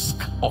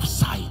risk of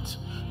sight,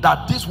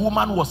 that this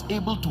woman was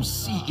able to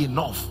see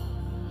enough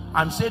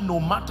and say, no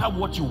matter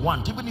what you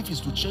want, even if it's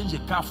to change a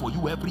car for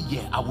you every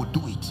year, I will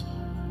do it.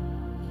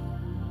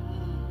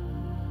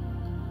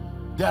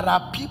 There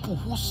are people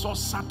who saw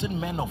certain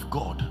men of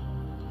God,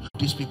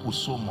 these people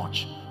so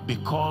much,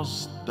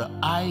 because the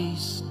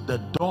eyes, the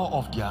door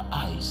of their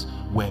eyes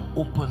were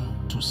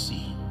open to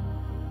see.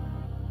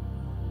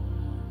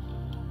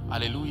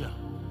 Hallelujah.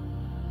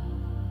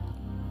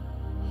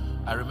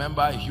 I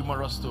remember a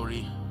humorous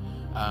story.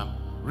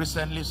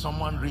 Recently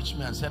someone reached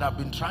me and said, I've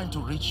been trying to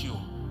reach you.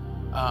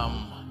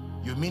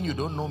 You mean you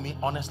don't know me?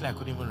 Honestly, I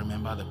couldn't even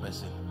remember the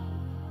person.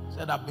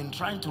 Said, I've been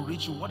trying to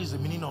reach you. What is the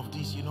meaning of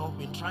this? You know,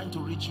 been trying to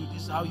reach you.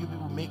 This is how you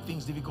people make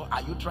things difficult.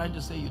 Are you trying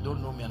to say you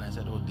don't know me? And I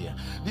said, oh dear.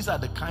 These are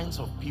the kinds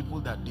of people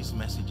that this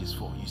message is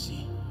for, you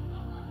see.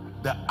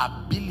 The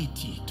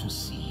ability to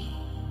see.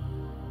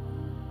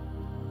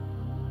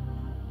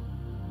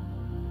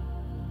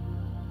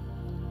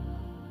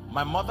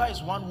 My mother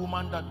is one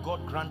woman that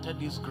God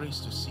granted this grace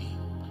to see.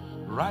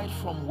 Right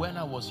from when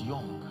I was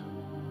young.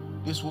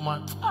 This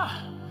woman,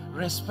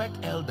 respect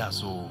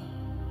elders, oh.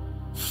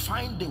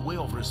 Find a way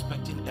of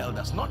respecting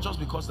elders, not just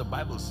because the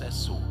Bible says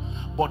so,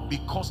 but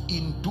because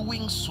in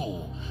doing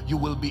so you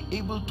will be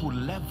able to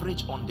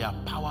leverage on their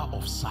power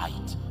of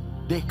sight.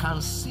 They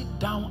can sit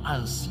down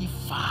and see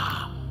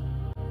far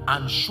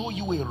and show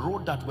you a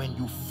road that when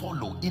you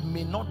follow, it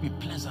may not be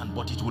pleasant,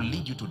 but it will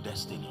lead you to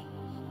destiny.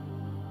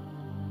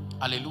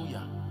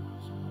 Hallelujah.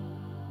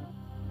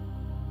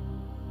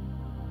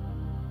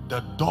 The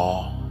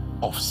door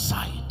of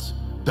sight,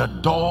 the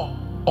door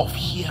of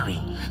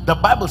hearing. The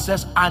Bible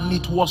says, and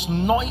it was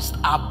noised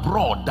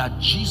abroad that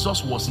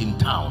Jesus was in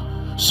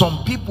town.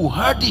 Some people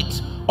heard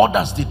it,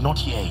 others did not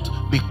hear it,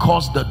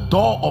 because the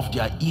door of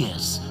their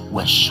ears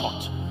were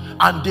shut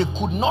and they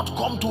could not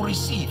come to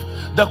receive.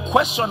 The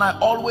question I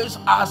always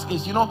ask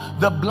is, you know,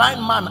 the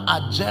blind man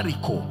at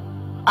Jericho,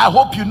 I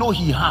hope you know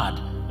he had.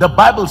 The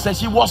Bible says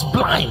he was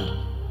blind.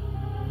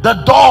 The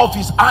door of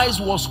his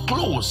eyes was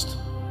closed,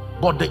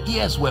 but the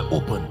ears were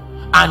open.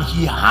 And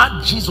he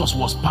heard Jesus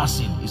was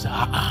passing. He said,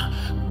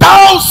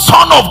 thou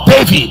son of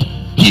David.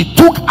 He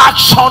took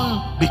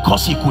action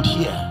because he could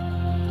hear.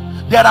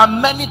 There are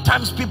many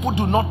times people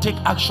do not take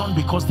action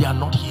because they are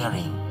not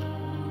hearing.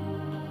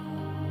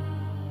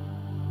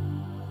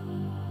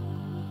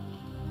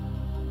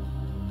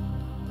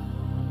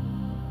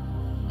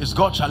 Is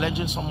God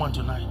challenging someone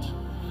tonight?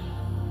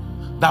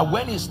 That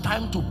when it's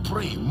time to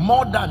pray,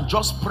 more than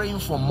just praying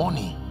for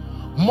money,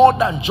 more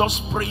than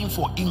just praying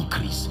for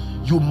increase,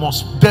 you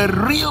must, the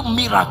real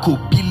miracle,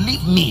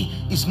 believe me,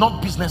 is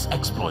not business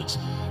exploits.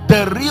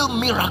 The real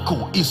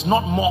miracle is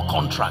not more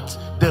contracts.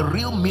 The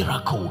real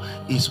miracle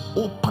is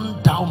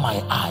open thou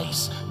my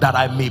eyes that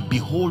I may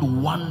behold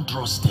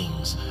wondrous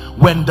things.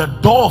 When the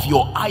door of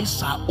your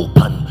eyes are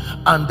open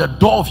and the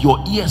door of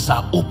your ears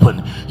are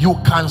open, you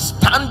can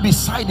stand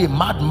beside a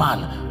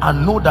madman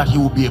and know that he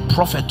will be a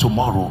prophet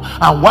tomorrow.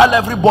 And while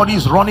everybody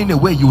is running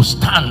away, you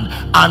stand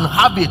and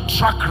have a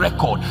track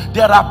record.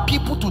 There are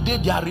people today,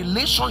 their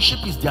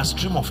relationship is their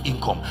stream of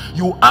income.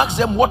 You ask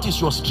them, what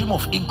is your stream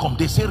of income?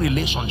 They say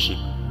relationship,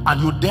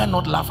 and you dare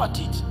not laugh at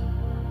it,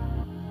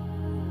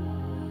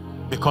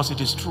 because it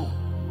is true.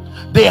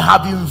 They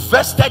have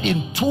invested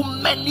in too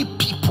many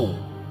people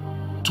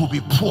to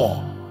be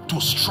poor, to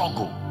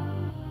struggle.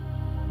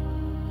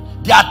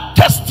 Their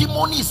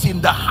testimony is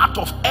in the heart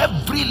of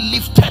every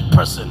lifted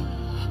person.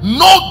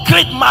 No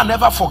great man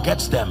ever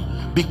forgets them,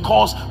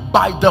 because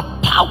by the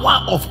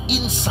power of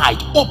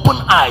insight, open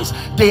eyes,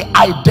 they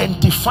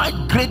identified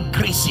great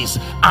graces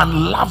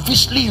and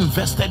lavishly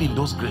invested in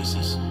those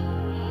graces.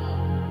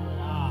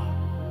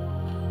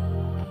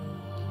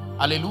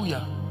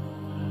 Hallelujah.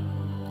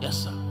 Yes,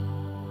 sir.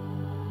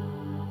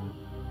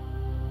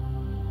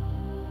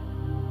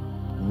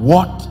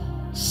 What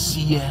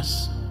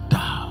seest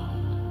thou?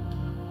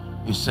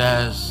 He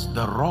says,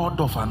 the rod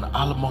of an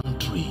almond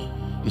tree.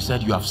 He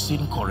said, you have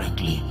seen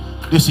correctly.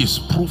 This is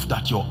proof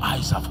that your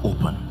eyes have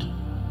opened.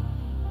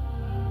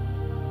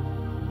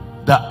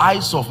 The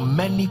eyes of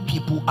many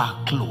people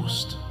are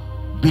closed.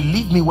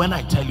 Believe me when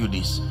I tell you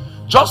this.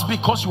 Just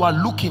because you are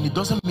looking, it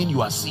doesn't mean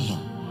you are seeing.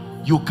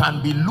 You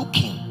can be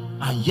looking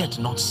and yet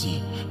not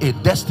see. A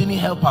destiny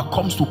helper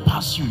comes to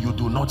pass you, you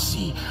do not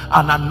see.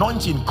 An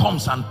anointing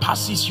comes and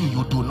passes you,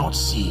 you do not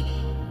see.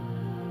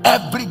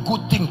 Every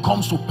good thing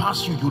comes to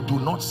pass you, you do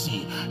not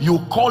see. You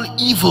call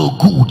evil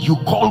good, you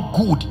call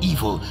good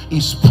evil.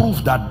 Is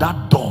proof that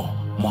that door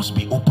must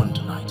be open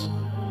tonight.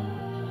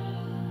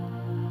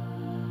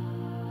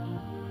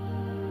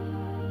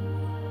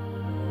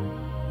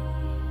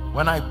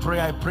 When I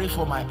pray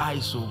for my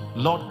eyes. So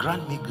Lord,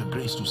 grant me the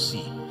grace to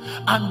see.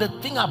 And the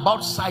thing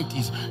about sight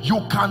is, you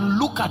can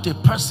look at a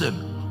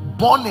person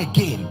born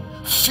again,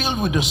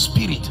 filled with the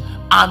Spirit,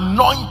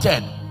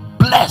 anointed,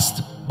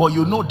 blessed, but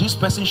you know this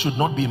person should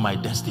not be in my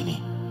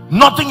destiny.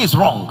 Nothing is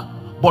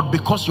wrong, but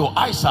because your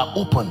eyes are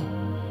open.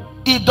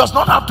 It does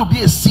not have to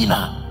be a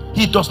sinner.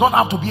 He does not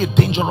have to be a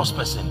dangerous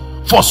person.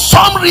 For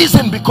some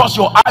reason, because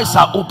your eyes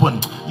are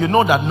open, you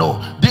know that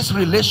no, this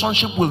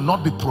relationship will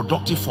not be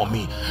productive for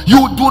me.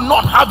 You do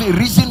not have a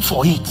reason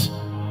for it,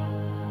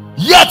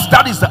 yet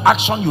that is the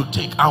action you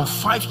take, and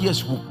 5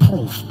 years will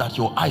prove that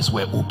your eyes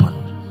were opened.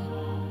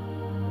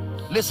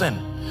 Listen,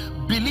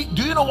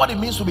 do you know what it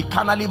means to be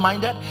carnally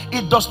minded?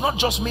 It does not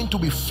just mean to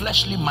be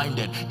fleshly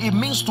minded. It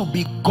means to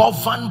be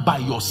governed by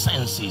your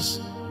senses,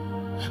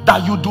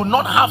 that you do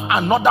not have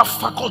another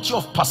faculty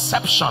of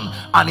perception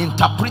and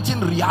interpreting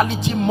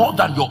reality more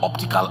than your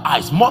optical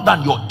eyes, more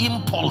than your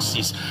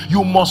impulses.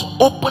 You must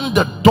open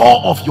the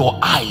door of your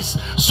eyes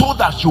so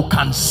that you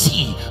can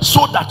see,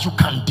 so that you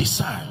can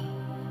discern.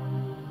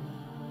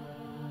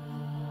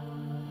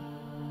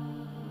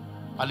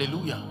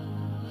 Hallelujah.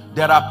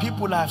 There are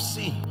people I've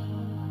seen.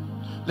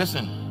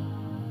 Listen,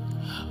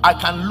 I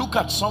can look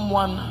at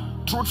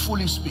someone,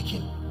 truthfully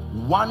speaking,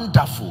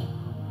 wonderful,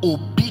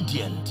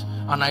 obedient,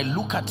 and I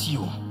look at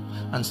you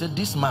and say,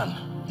 this man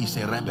is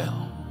a rebel.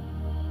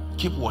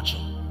 Keep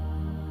watching.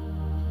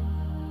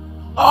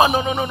 Oh,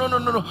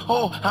 no.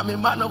 Oh, I'm a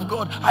man of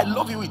God. I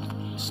love you.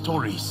 With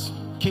stories.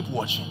 Keep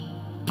watching.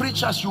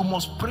 Preachers, you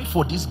must pray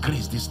for this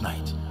grace this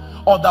night.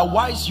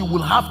 Otherwise, you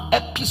will have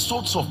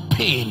episodes of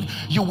pain.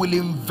 You will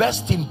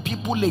invest in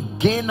people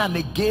again and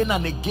again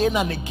and again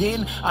and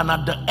again, and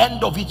at the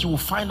end of it, you will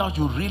find out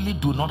you really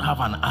do not have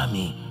an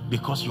army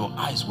because your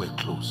eyes were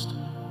closed.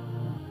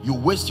 You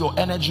waste your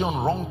energy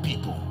on wrong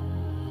people.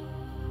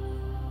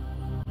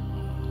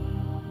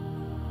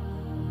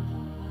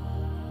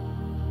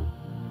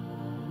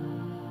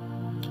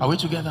 Are we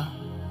together?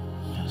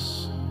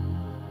 Yes.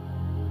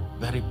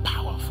 Very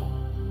powerful.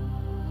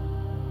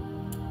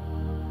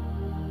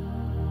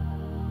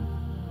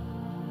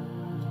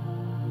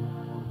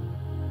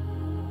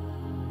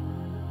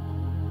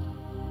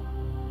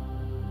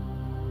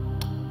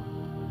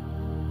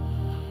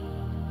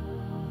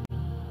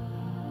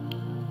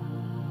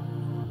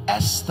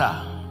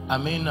 Esther,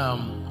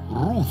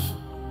 Ruth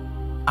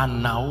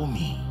and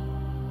Naomi.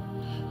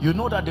 You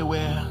know that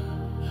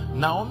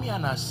Naomi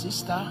and her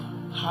sister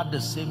had the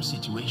same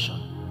situation,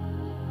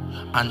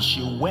 and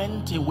she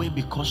went away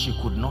because she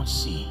could not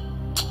see.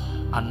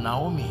 And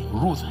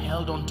Ruth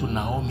held on to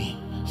Naomi,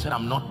 said,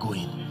 I'm not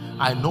going.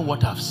 I know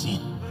what I've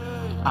seen.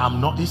 I'm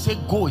not. He said,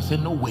 go. He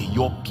said, no way.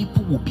 Your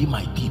people will be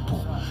my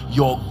people.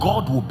 Your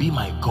God will be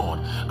my God.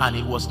 And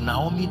it was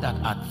Naomi that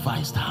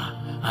advised her,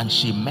 and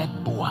she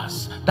met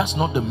Boaz. That's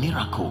not the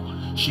miracle.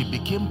 She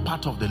became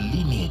part of the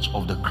lineage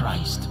of the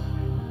Christ.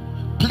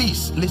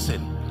 Please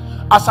listen.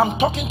 As I'm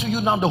talking to you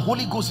now, the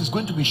Holy Ghost is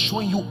going to be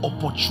showing you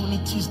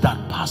opportunities that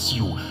pass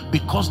you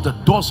because the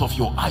doors of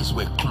your eyes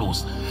were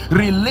closed.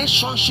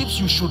 Relationships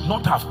you should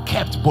not have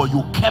kept, but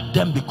you kept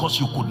them because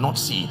you could not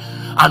see.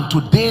 And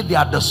today they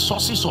are the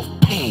sources of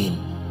pain.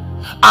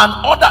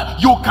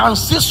 And you can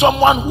see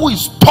someone who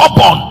is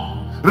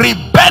stubborn,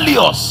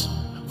 rebellious,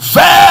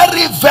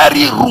 very,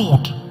 very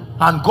rude,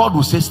 and God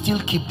will say, still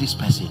keep this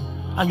person.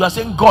 And you are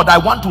saying, God, I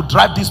want to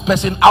drive this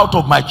person out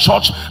of my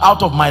church,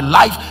 out of my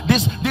life.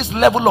 This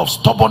level of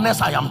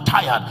stubbornness, I am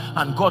tired.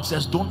 And God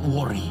says, don't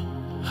worry.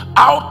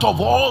 Out of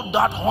all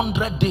that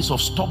 100 days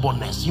of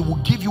stubbornness, He will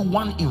give you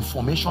one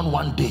information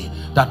one day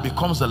that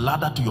becomes the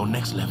ladder to your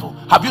next level.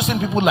 Have you seen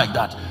people like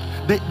that?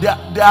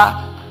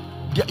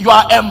 You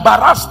are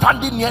embarrassed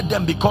standing near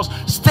them because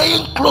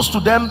staying close to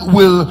them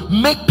will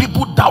make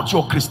people doubt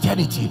your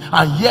Christianity,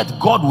 and yet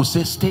God will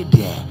say, stay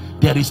there.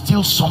 There is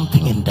still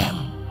something in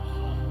them.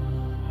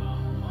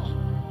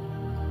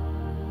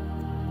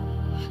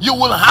 You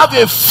will have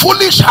a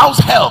foolish house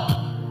help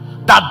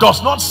that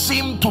does not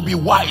seem to be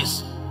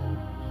wise.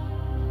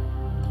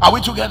 Are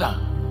we together?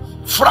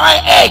 Fry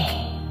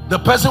egg, the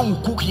person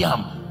will cook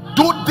yam.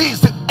 Do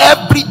this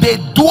every day,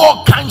 do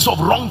all kinds of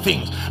wrong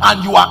things,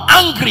 and you are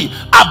angry,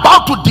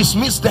 about to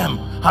dismiss them,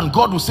 and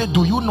God will say,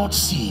 do you not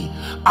see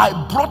I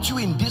brought you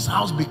in this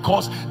house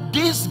because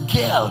this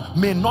girl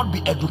may not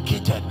be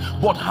educated,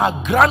 but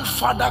her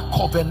grandfather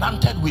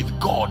covenanted with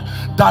God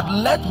that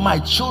let my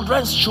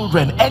children's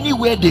children,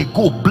 anywhere they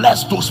go,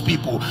 bless those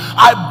people.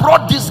 I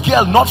brought this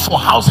girl not for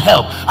house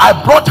help, I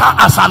brought her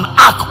as an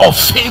act of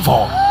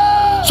favor.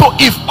 So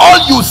if all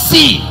you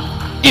see,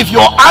 if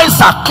your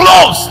eyes are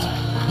closed,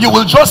 you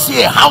will just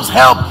see a house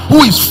help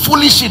who is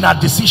foolish in her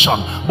decision.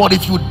 But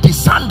if you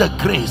discern the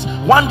grace,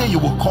 one day you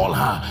will call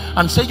her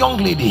and say, young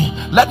lady,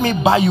 let me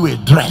buy you a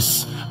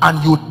dress,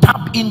 and you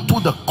tap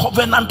into the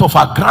covenant of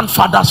her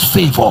grandfather's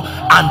favor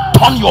and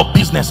turn your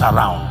business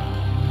around.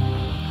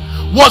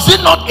 Was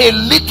it not a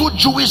little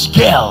Jewish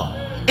girl,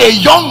 a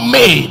young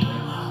maid,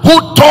 who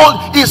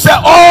told, he said,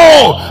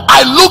 oh,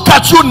 I look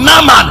at you,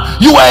 Naaman,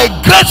 you are a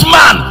great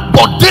man,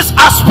 but this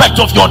aspect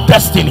of your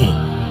destiny.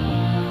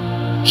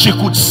 She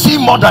could see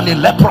more than a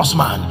leprous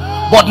man,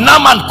 but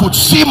Naaman could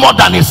see more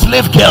than a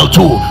slave girl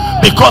too,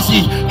 because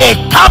he, a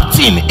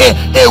captain,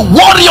 a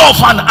warrior of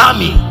an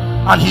army,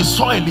 and he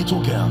saw a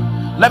little girl.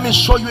 Let me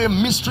show you a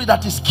mystery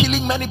that is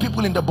killing many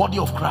people in the body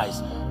of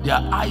Christ.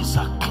 Their eyes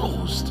are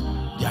closed,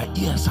 their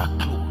ears are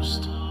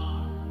closed.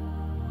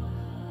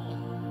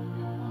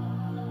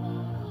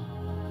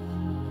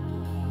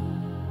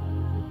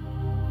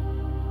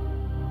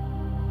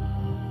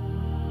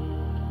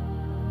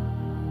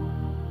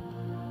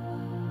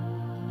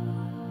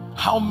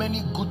 How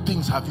many good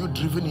things have you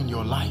driven in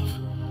your life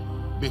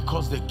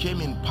because they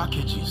came in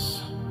packages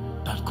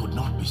that could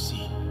not be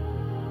seen?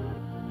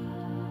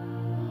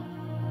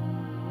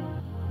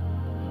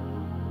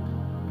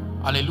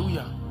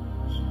 Hallelujah.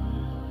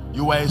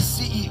 You are a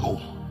CEO,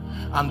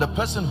 and the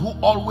person who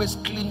always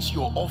cleans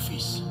your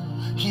office,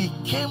 he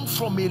came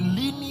from a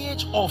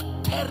lineage of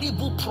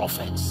terrible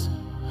prophets,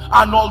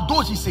 and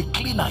although he's a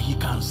cleaner, he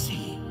can see.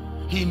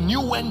 He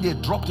knew when they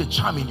dropped a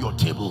charm in your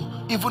table,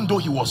 even though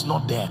he was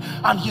not there.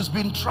 And he's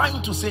been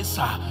trying to say,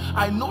 sir,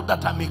 I know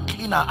that I'm a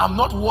cleaner, I'm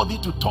not worthy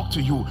to talk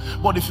to you,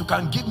 but if you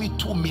can give me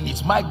 2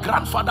 minutes. My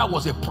grandfather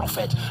was a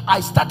prophet. I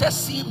started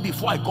seeing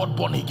before I got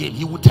born again.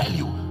 He will tell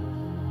you.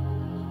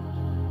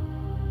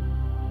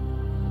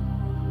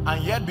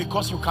 And yet,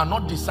 because you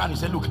cannot discern, you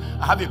say, look,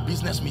 I have a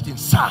business meeting.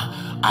 Sir,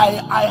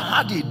 I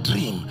had a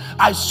dream.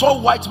 I saw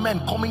white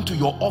men coming to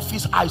your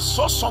office. I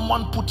saw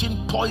someone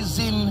putting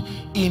poison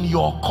in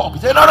your cup. He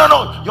said, no, no,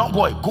 no, young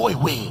boy, go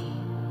away.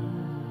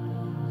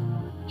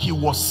 He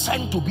was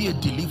sent to be a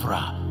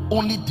deliverer,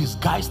 only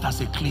disguised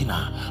as a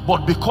cleaner.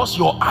 But because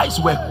your eyes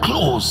were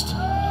closed,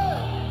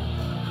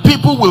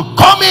 people will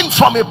come in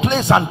from a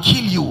place and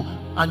kill you,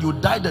 and you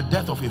die the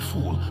death of a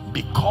fool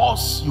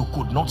because you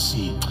could not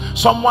see.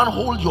 Someone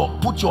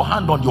put your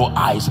hand on your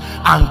eyes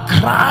and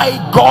cry,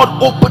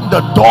 God, open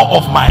the door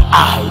of my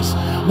eyes.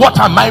 What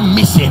am I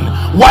missing?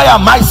 Why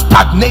am I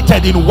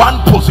stagnated in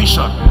one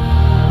position?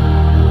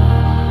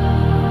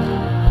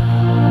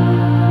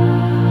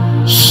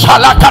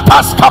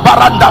 Shalakatas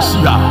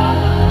kabarandasia,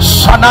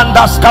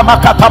 sanandas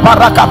kamakata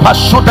baraka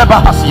pashude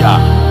bahasia,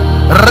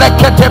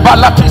 rekete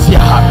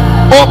balatisia.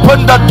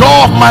 Open the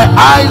door of my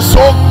eyes,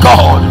 oh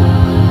God.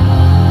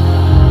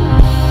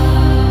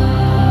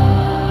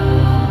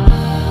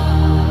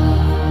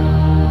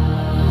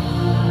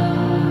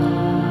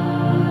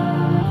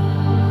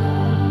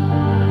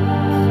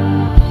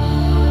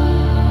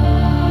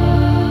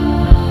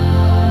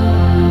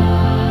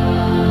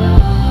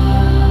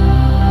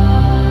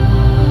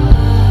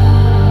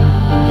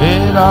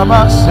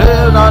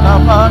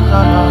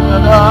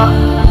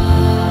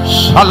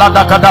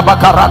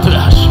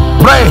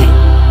 Pray.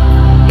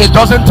 It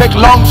doesn't take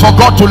long for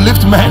God to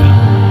lift men,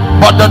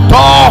 but the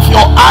door of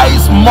your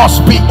eyes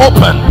must be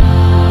open.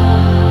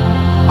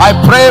 I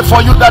pray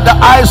for you that the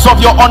eyes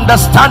of your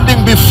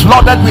understanding be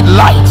flooded with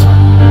light,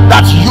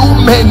 that you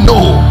may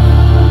know.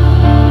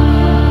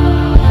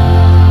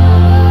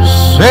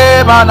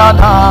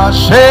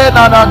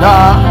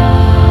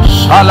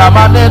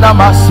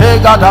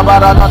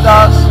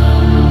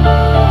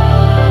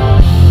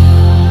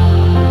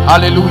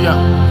 Hallelujah.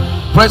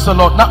 Praise the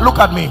Lord. Now look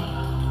at me.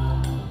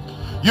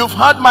 You've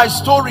heard my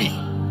story.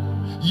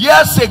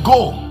 Years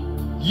ago,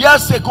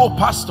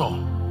 pastor,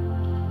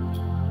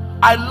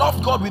 I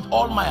loved God with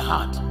all my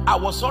heart. I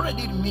was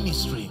already in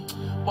ministry,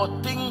 but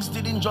things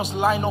didn't just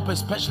line up,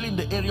 especially in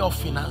the area of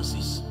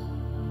finances.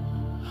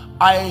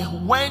 I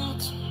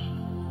went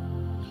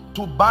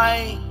to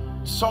buy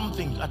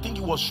something, I think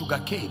it was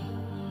sugarcane,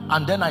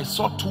 and then I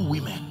saw 2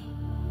 women.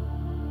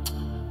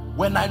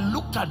 When I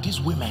looked at these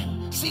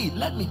women, see,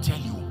 let me tell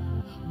you,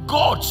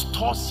 God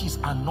stores his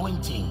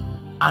anointing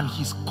and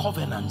his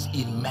covenants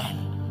in men.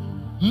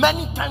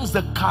 Many times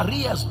the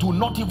carriers do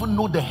not even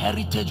know the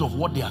heritage of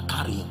what they are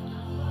carrying.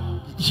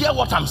 Hear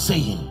what I'm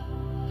saying.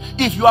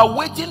 If you are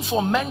waiting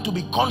for men to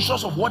be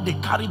conscious of what they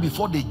carry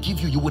before they give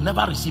you, you will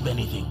never receive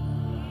anything.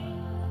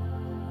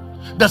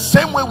 The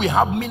same way we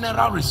have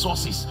mineral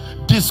resources,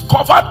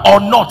 discovered or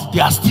not, they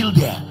are still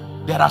there.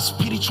 There are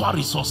spiritual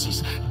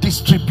resources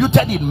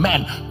distributed in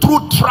men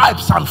through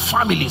tribes and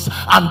families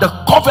and the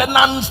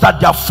covenants that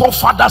their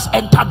forefathers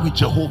entered with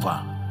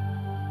Jehovah.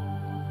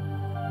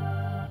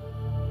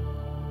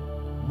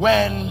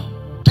 When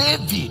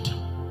David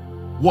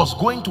was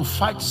going to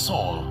fight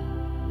Saul,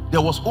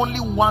 there was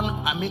only one,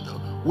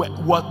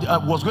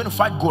 was going to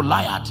fight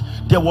Goliath.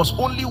 There was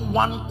only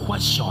one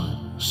question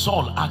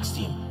Saul asked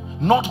him,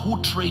 not who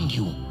trained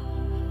you.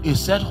 He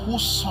said,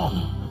 whose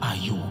son are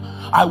you?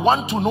 I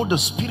want to know the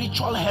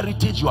spiritual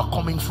heritage you are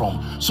coming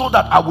from, so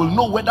that I will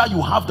know whether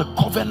you have the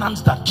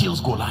covenants that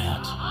kills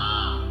Goliath.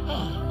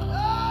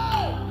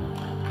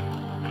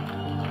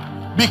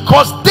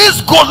 Because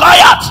this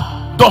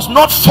Goliath does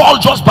not fall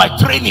just by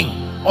training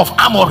of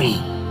armory.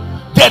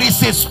 There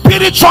is a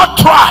spiritual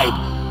tribe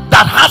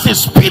that has a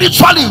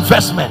spiritual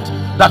investment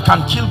that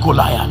can kill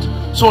Goliath.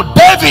 So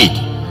David,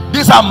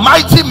 these are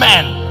mighty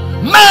men,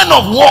 men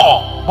of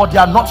war, but they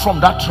are not from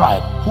that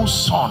tribe. Whose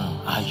son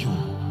are you?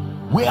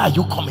 Where are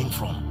you coming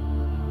from?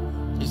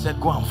 He said,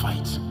 go and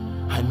fight.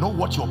 I know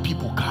what your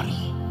people carry.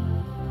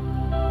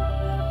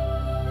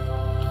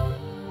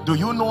 Do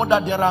you know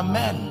that there are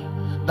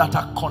men that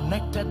are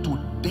connected to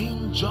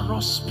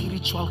dangerous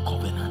spiritual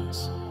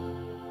covenants?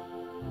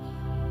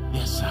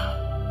 Yes, sir.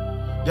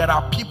 There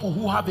are people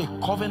who have a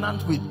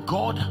covenant with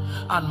God,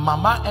 and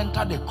mama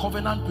entered a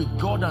covenant with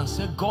God and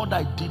said, God,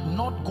 I did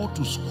not go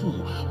to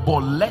school, but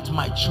let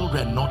my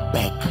children not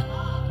beg.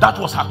 That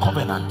was her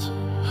covenant.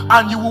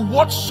 And you will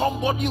watch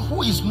somebody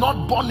who is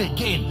not born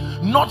again,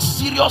 not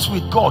serious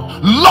with God,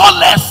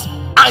 lawless,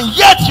 and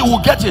yet he will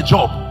get a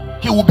job.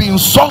 He will be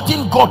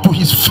insulting God to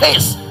his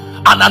face,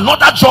 and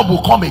another job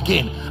will come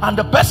again, and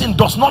the person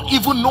does not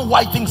even know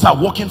why things are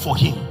working for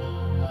him.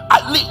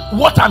 At least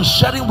what I'm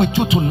sharing with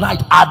you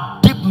tonight are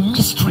deep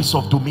mysteries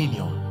of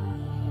dominion.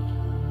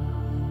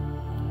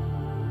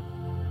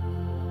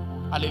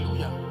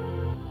 Hallelujah.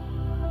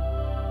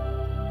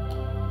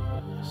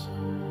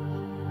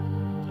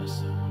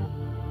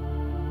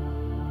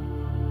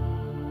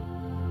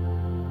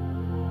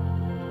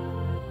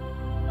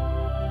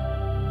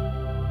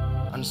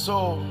 And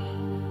so,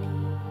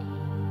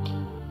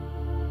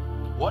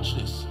 watch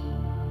this,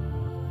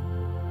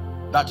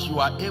 that you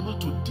are able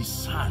to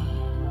discern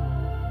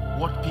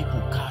what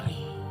people carry.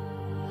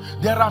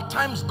 There are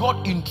times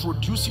God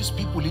introduces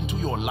people into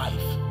your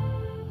life.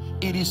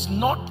 It is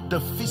not the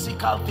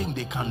physical thing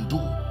they can do.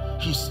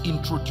 He's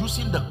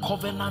introducing the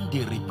covenant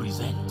they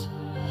represent.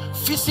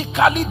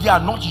 Physically, they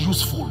are not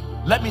useful.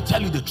 Let me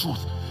tell you the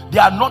truth. They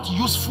are not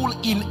useful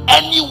in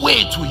any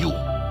way to you.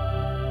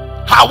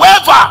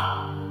 However,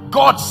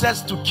 God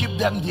says to keep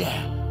them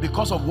there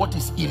because of what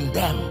is in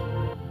them.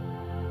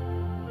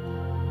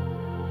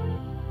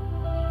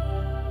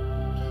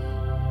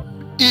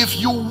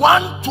 If you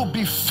want to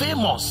be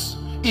famous,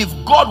 if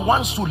God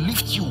wants to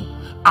lift you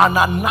and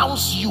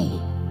announce you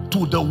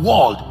to the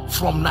world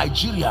from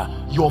Nigeria,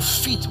 your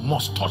feet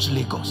must touch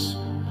Lagos.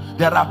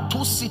 There are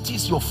two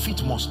cities your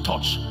feet must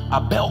touch,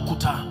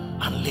 Abeokuta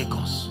and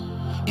Lagos.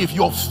 If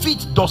your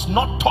feet does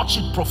not touch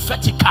it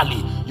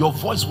prophetically, your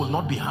voice will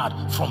not be heard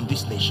from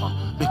this nation,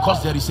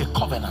 because there is a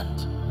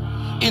covenant.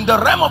 In the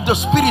realm of the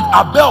spirit,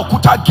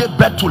 Abeokuta gave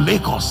birth to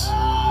Lagos.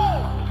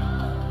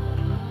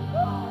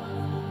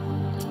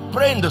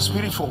 Pray in the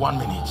spirit for 1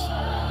 minute.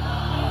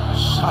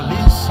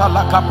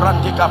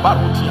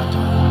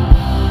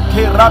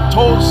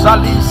 Kerato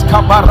salis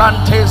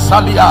kabarante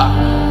salia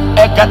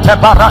egete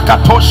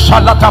barakato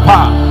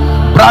shalataba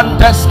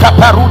brandes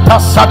kaperuta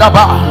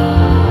sadaba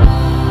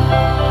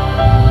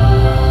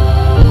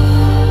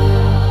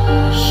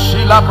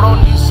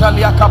Labrondi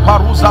salia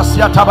kaparuza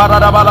sia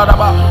tabarada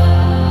baladaba.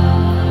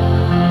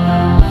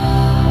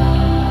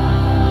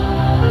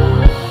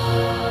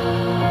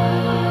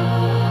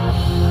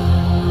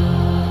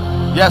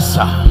 Yes,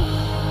 sir.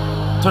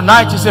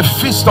 Tonight is a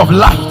feast of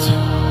light.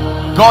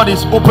 God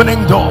is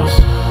opening doors,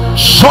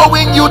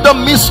 showing you the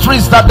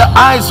mysteries that the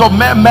eyes of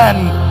men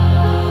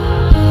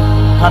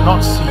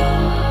cannot see.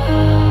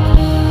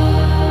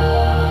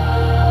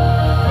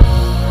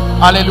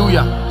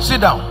 Hallelujah.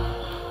 Sit down.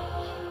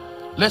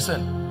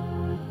 Listen,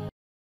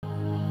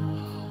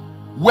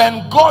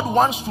 when God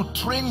wants to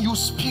train you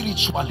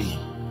spiritually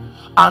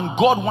and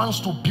God wants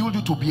to build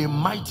you to be a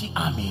mighty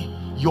army,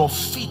 your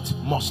feet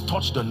must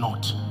touch the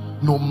north.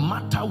 No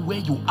matter where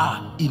you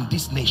are in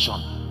this nation,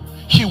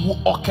 he will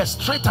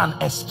orchestrate an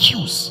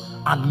excuse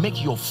and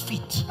make your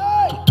feet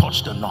to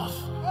touch the north.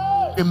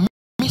 A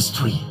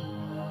mystery.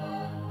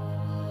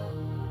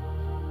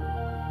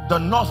 The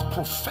north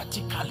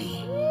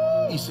prophetically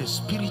is a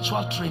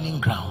spiritual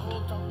training ground.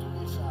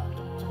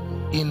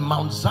 In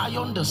Mount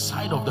Zion, the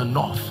side of the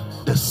north,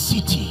 the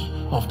city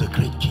of the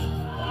great king.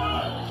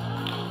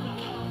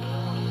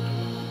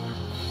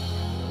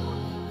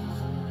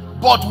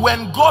 But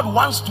when God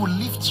wants to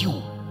lift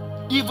you,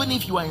 even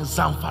if you are in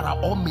Zamfara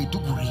or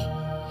Maiduguri,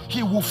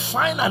 he will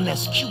find an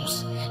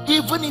excuse,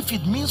 even if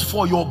it means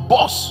for your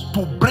boss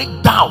to break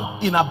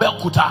down in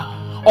Abeokuta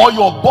or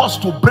your boss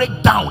to break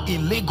down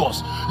in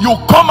Lagos. You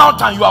come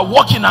out and you are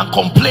walking and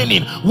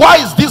complaining, why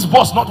is this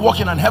boss not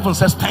working? And heaven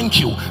says thank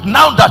you.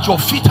 Now that your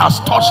feet has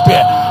touched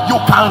there, you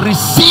can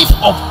receive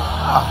of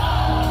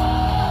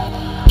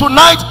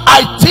tonight.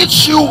 I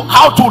teach you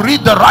how to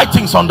read the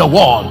writings on the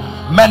wall.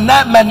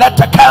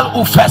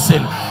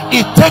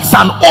 It takes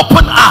an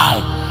open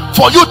eye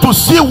for you to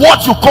see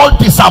what you call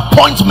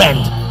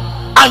disappointment,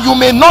 and you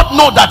may not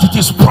know that it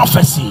is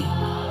prophecy.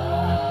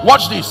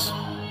 Watch this.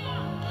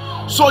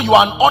 So you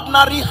are an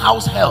ordinary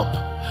house help,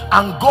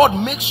 and God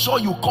makes sure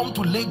you come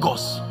to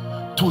Lagos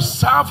to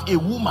serve a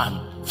woman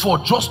for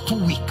just 2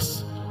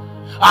 weeks,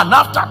 and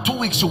after 2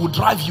 weeks she will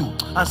drive you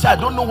and say, I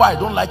don't know why I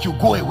don't like you,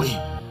 go away.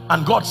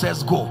 And God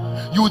says go.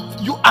 You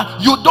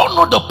don't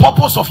know the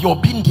purpose of your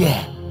being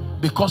there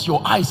because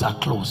your eyes are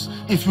closed.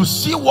 If you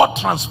see what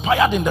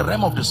transpired in the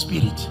realm of the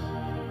spirit,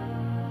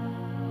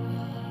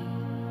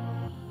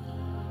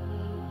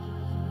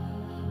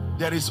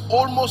 there is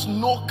almost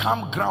no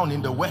campground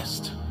in the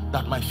West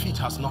that my feet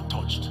has not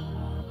touched.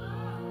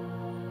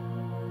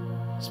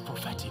 It's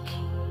prophetic.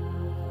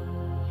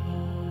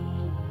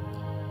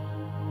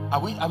 Are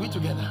we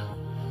together?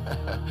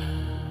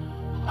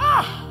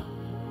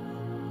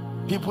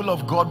 People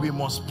of God, we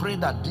must pray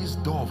that this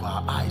door of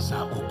our eyes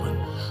are open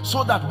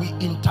so that we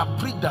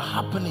interpret the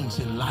happenings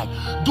in life.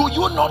 Do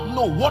you not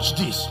know? Watch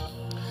this.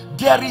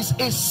 There is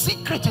a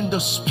secret in the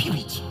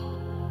spirit,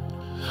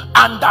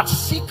 and that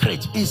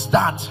secret is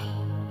that,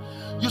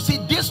 you see,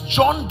 this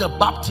John the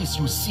Baptist,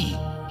 you see,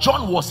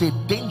 John was a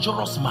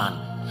dangerous man.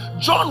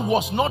 John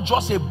was not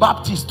just a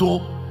Baptist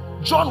though.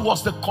 John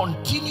was the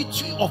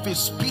continuity of a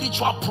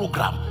spiritual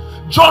program.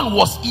 John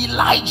was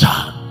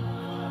Elijah.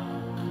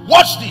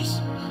 Watch this.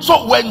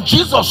 So when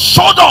Jesus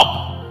showed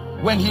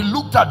up, when he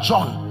looked at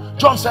John,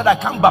 John said, I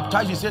can't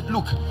baptize you. He said,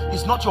 look,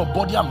 it's not your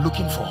body I'm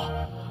looking for.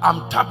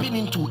 I'm tapping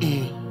into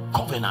a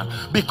covenant,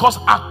 because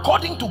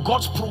according to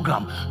God's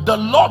program, the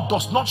Lord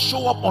does not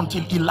show up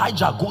until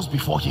Elijah goes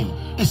before him.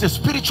 It's a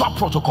spiritual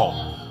protocol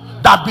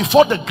that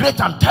before the great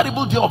and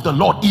terrible day of the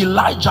Lord,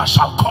 Elijah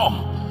shall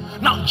come.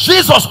 Now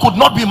Jesus could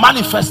not be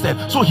manifested,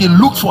 so he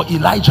looked for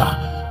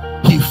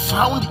Elijah. He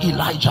found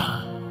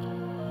Elijah.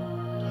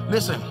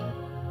 Listen,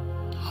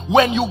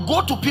 when you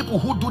go to people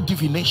who do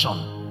divination,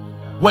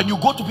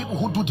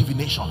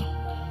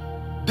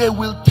 they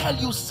will tell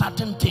you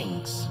certain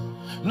things.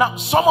 Now,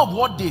 some of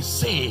what they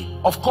say,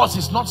 of course,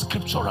 is not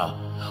scriptural,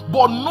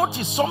 but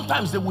notice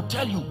sometimes they will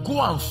tell you, go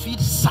and feed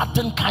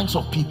certain kinds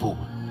of people.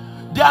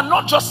 They are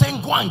not just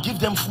saying go and give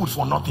them food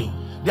for nothing.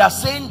 They are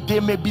saying they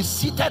may be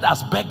seated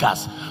as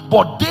beggars,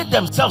 but they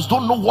themselves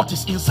don't know what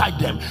is inside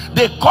them.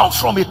 They come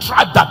from a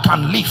tribe that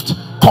can lift,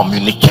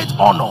 communicate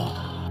honor.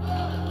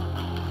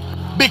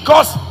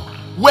 Because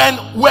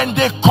when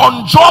they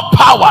conjure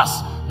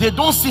powers, they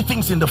don't see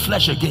things in the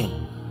flesh again.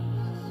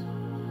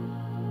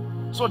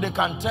 So they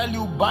can tell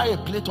you, buy a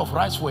plate of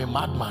rice for a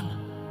madman,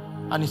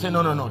 and he said,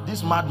 no,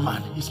 this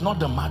madman is not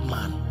the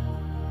madman.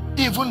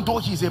 Even though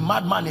he's a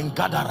madman in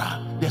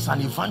Gadara, there's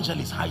an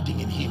evangelist hiding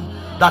in him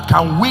that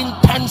can win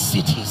 10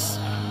 cities.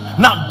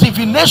 Now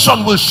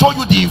divination will show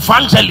you the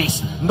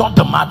evangelist, not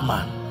the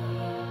madman.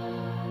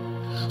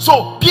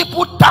 So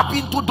people tap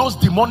into those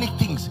demonic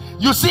things.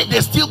 You see,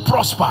 they still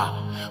prosper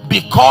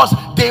because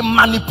they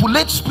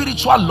manipulate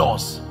spiritual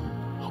laws.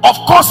 Of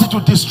course it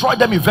will destroy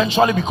them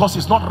eventually because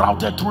it's not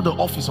routed through the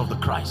office of the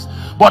Christ.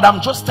 But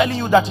I'm just telling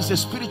you that it's a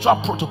spiritual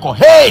protocol.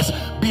 Hey,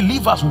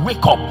 believers,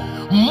 wake up.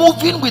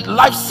 Moving with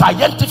life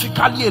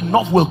scientifically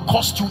enough will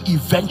cost you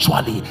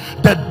eventually.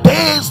 The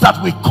days that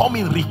we come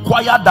in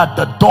require that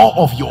the door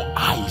of your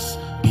eyes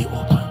be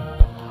open.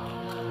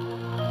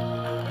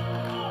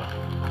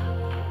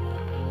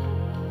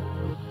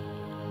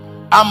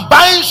 I'm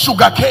buying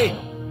sugarcane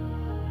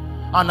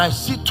and I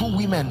see two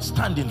women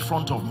stand in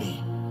front of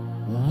me.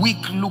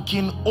 Weak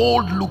looking,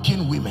 old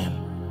looking women,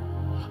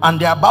 and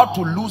they're about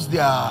to lose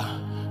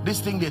this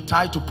thing they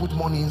tie to put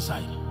money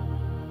inside.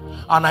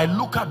 And I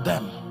look at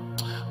them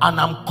and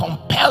I'm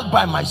compelled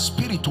by my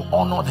spirit to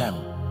honor them.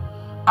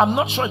 I'm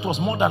not sure it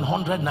was more than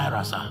 100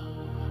 naira, sir.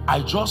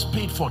 I just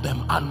paid for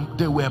them and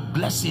they were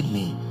blessing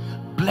me,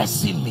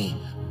 blessing me,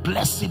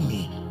 blessing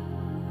me.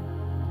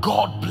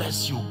 God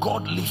bless you,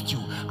 God lift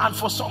you. And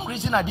for some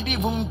reason I didn't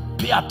even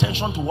pay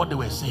attention to what they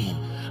were saying.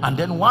 And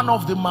then one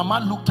of the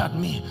mama looked at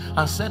me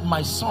and said,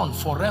 my son,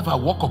 forever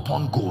walk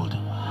upon gold.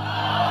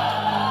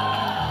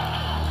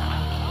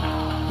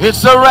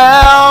 It's a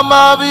realm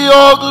of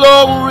your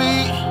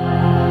glory,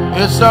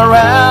 it's a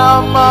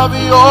realm of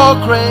your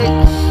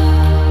grace.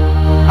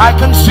 I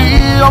can see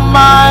your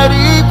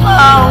mighty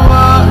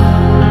power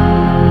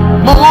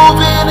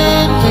moving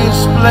in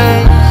this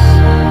place.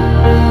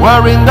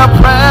 We're in the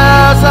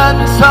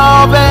presence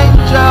of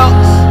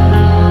angels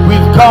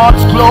with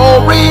God's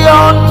glory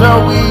on their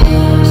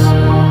wings,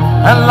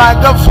 and like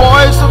the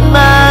voice of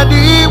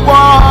many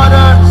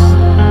waters,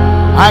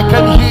 I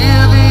can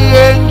hear the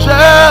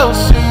angels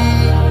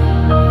sing.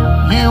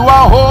 You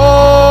are holy,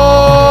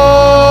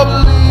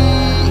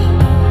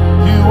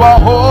 are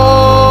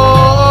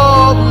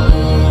holy.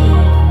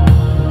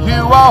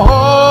 You are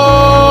holy.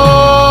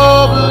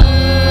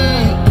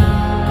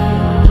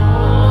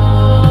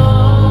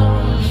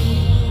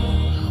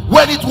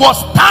 When it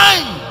was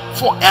time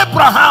for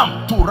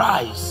Abraham to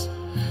rise,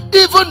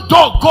 even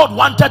though God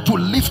wanted to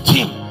lift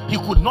him, he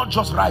could not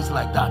just rise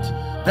like that.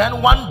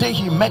 Then one day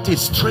he met a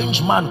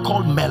strange man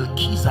called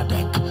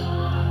Melchizedek,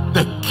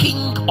 the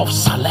king of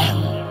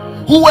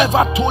Salem.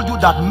 Whoever told you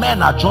that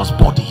men are just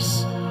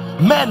bodies?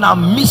 Men are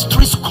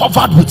mysteries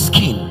covered with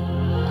skin.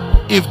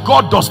 If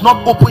God does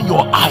not open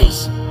your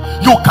eyes,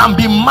 you can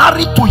be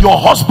married to your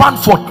husband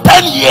for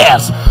 10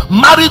 years,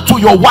 married to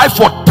your wife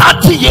for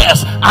 30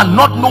 years, and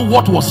not know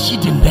what was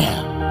hidden there.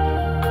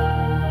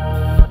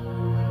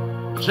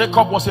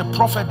 Jacob was a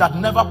prophet that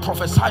never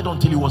prophesied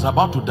until he was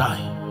about to die.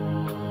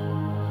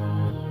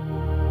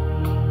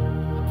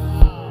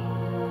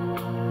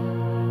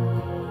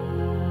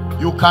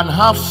 You can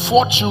have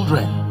 4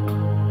 children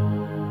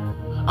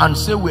and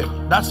say, well,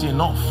 that's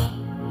enough.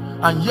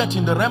 And yet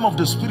in the realm of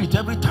the spirit,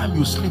 every time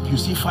you sleep, you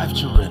see 5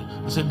 children.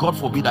 You say, God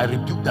forbid, I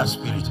rebuke that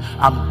spirit.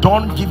 I'm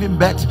done giving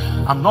birth.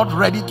 I'm not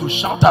ready to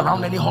shout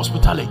around any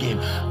hospital again.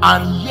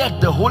 And yet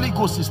the Holy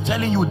Ghost is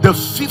telling you the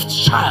 5th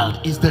child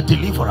is the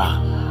deliverer.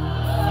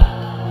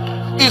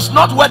 It's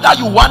not whether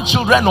you want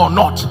children or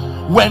not.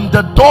 When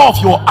the door of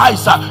your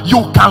eyes are,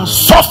 you can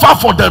suffer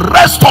for the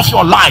rest of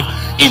your life.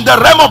 In the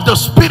realm of the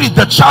spirit,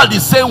 the child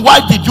is saying, why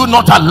did you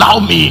not allow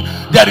me?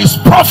 There is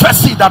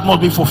prophecy that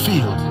must be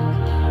fulfilled.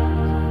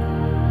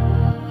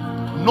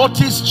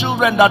 Notice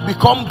children that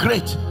become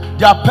great,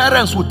 their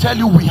parents will tell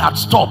you, we had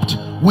stopped,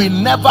 we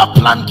never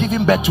planned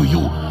giving birth to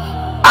you.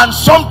 And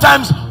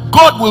sometimes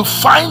God will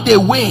find a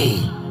way.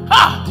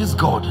 This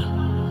God.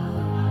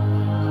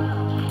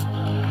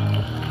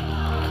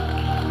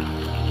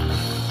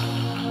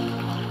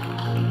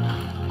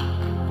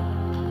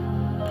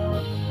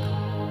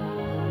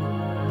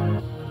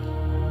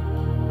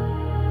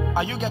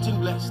 Are you getting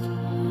blessed?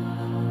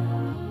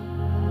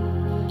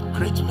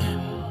 Great men.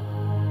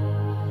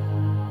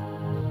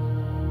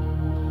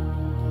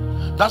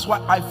 That's why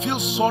I feel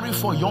sorry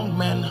for young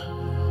men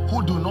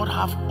who do not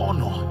have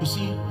honor. You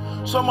see,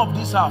 some of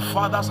these are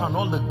fathers and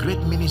all the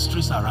great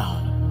ministries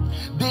around.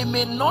 They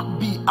may not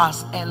be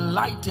as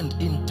enlightened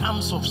in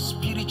terms of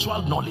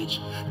spiritual knowledge.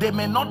 They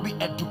may not be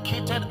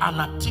educated and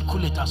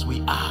articulate as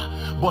we are,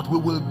 but we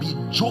will be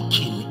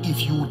joking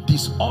if you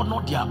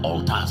dishonor their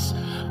altars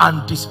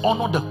and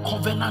dishonor the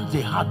covenant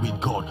they had with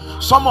God.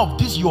 Some of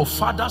these, your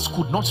fathers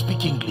could not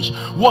speak English.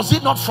 Was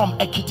it not from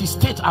Ekiti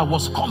State I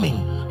was coming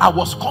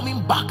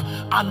back,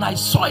 and I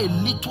saw a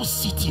little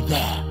city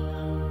there.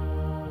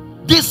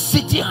 This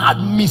city had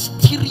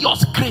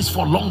mysterious grace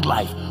for long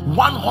life.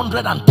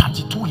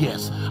 132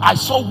 years. I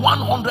saw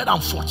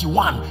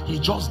 141. He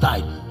just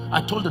died.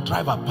 I told the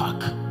driver,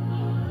 park.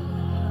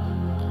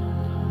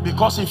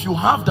 Because if you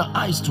have the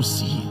eyes to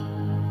see,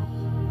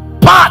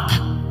 park.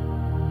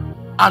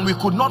 And we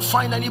could not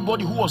find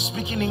anybody who was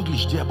speaking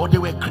English there, but they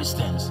were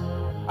Christians.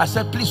 I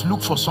said, please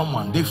look for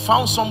someone. They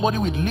found somebody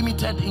with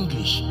limited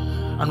English,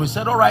 and we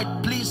said, all right,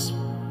 please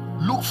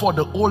look for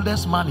the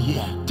oldest man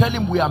here. Tell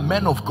him we are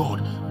men of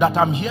God, that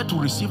I'm here to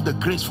receive the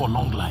grace for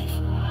long life.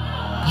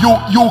 You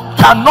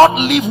cannot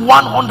live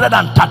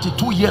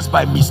 132 years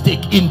by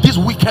mistake in this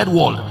wicked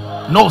world.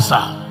 No,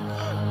 sir.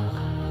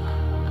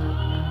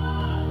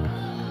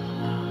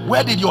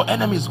 Where did your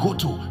enemies go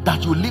to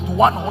that you lived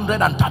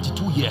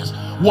 132 years?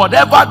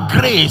 Whatever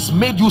grace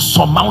made you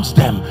surmount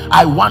them,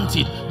 I want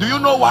it. Do you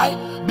know why?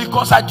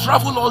 Because I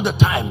travel all the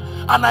time,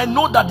 and I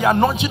know that the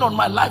anointing on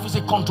my life is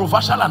a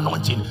controversial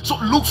anointing. So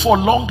look for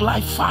long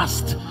life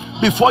fast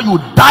before you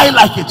die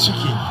like a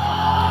chicken.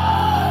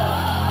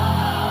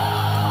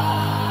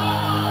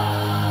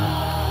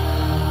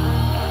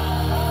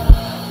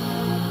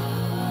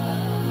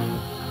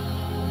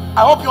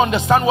 I hope you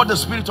understand what the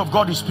Spirit of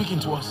God is speaking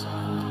to us.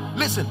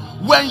 Listen,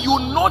 when you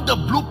know the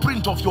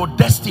blueprint of your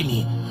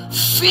destiny,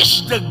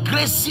 fish the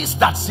graces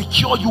that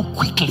secure you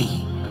quickly.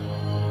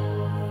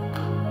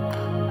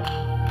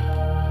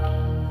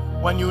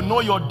 When you know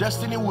your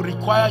destiny will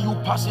require you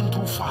passing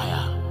through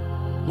fire,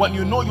 when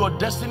you know your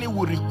destiny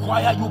will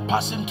require you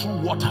passing through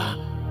water,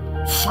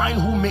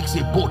 find who makes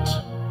a boat,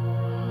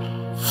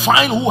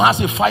 find who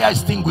has a fire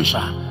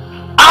extinguisher,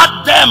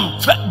 add them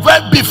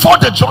before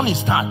the journey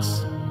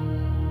starts.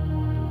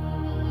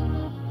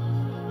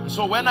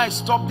 So when I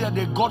stopped there,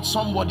 they got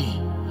somebody.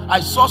 I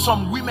saw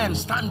some women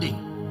standing,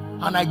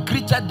 and I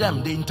greeted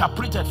them. They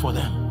interpreted for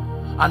them.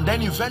 And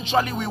then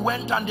eventually we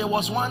went, and there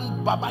was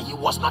one Baba. He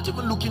was not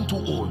even looking too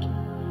old.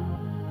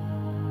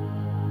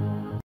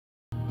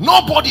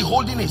 Nobody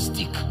holding a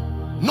stick.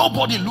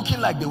 Nobody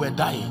looking like they were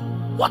dying.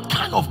 What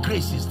kind of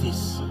grace is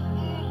this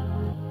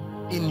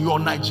in your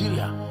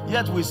Nigeria?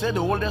 Yet we say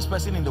the oldest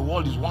person in the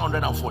world is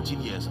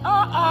 114 years.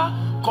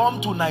 Come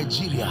to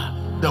Nigeria,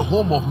 the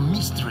home of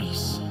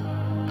mysteries.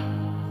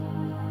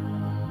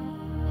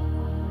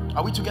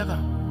 Are we together?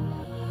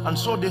 And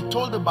so they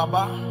told the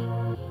Baba,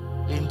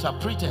 they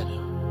interpreted,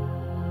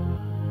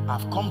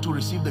 I've come to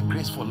receive the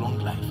grace for long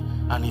life.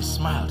 And he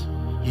smiled.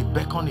 He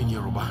beckoned in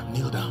Yoruba,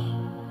 kneel down.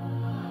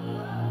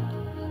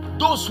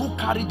 Those who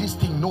carry this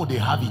thing know they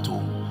have it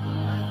all.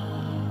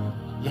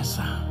 Yes,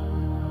 sir.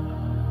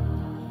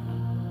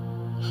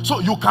 So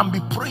you can be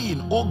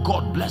praying, oh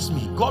God bless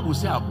me. God will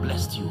say, I've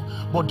blessed you.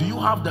 But do you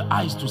have the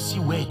eyes to see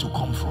where it will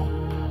come from?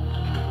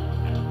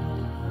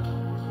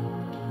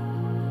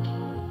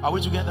 Are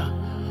we together?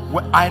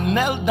 When I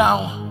knelt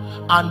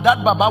down and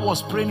that Baba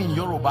was praying in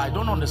Yoruba, I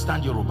don't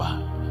understand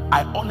Yoruba.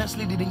 I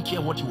honestly didn't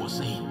care what he was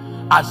saying.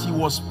 As he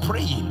was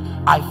praying,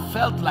 I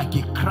felt like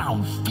a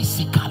crown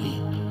physically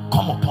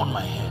come upon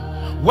my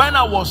head. When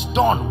I was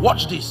done,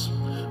 watch this.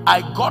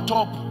 I got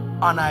up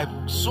and I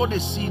sowed a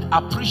seed,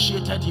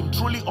 appreciated him,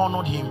 truly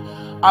honored him.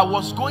 I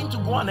was going to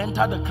go and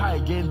enter the car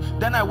again.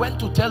 Then I went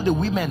to tell the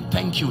women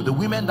thank you, the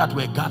women that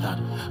were gathered.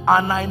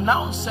 And I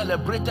now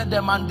celebrated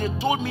them, and they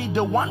told me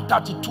the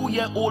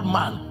 132-year-old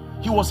man,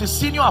 he was a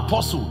senior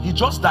apostle, he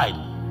just died,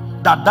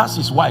 that's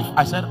his wife.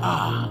 I said,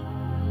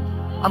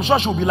 I'm sure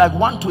she'll be like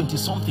 120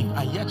 something,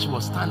 and yet she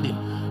was standing.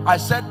 I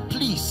said,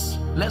 please,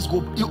 let's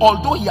go.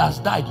 Although he has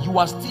died,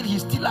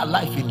 he's still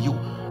alive in you.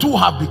 Two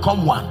have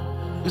become one.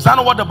 Is that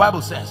not what the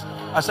Bible says?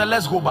 I said,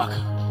 let's go back.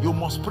 You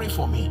must pray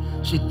for me.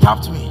 She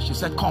tapped me. She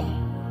said,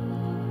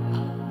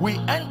 come. We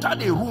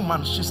entered a room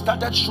and she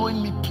started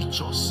showing me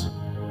pictures.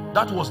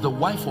 That was the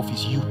wife of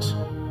his youth.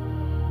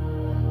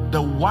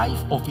 The wife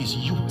of his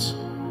youth.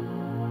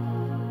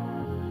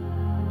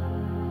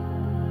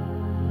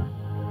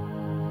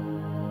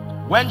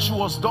 When she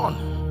was done,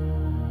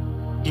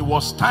 it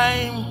was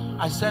time.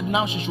 I said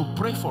now she should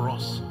pray for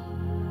us.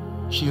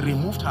 She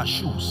removed her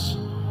shoes,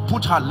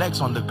 put her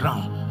legs on the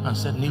ground, and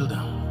said, kneel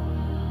down.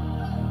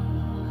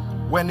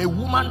 When a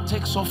woman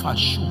takes off her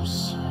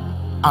shoes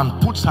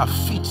and puts her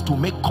feet to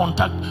make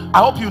contact, I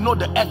hope you know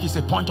the earth is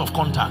a point of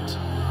contact.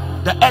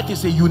 The earth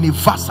is a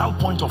universal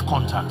point of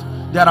contact.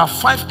 There are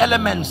 5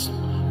 elements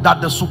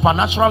that the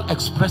supernatural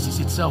expresses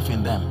itself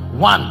in them.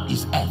 One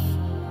is earth.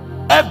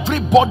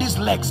 Everybody's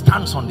leg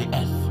stands on the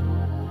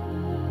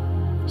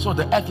earth. So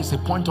the earth is a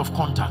point of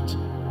contact.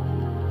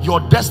 Your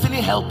destiny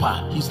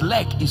helper, his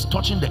leg is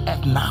touching the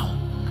earth now.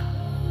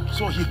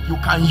 So you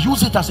can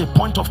use it as a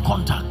point of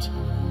contact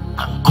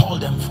and call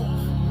them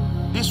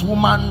forth. This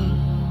woman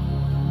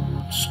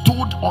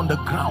stood on the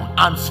ground,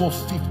 and for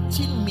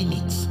 15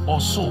 minutes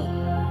or so,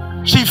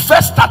 she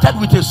first started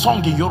with a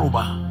song in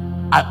Yoruba.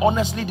 I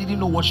honestly didn't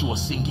know what she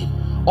was singing.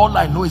 All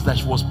I know is that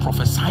she was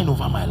prophesying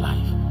over my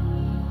life.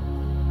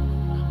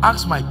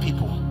 Ask my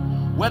people,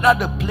 whether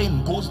the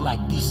plane goes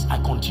like this, I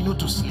continue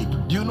to sleep.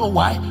 Do you know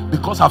why?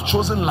 Because I've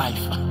chosen life.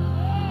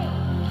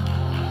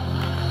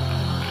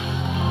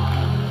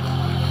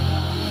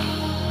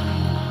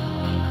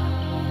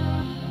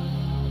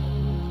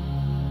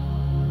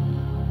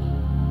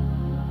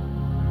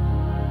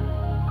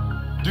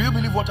 Do you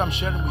believe what I'm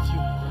sharing with you?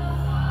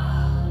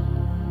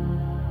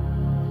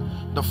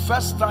 The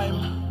first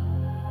time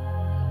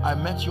I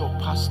met your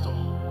pastor,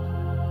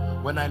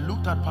 when I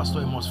looked at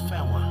Pastor Amos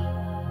Fenwa,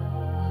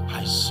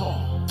 I saw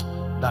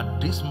that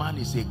this man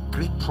is a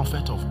great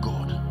prophet of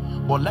God.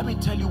 But let me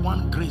tell you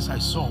one grace I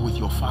saw with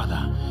your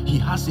father. He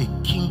has a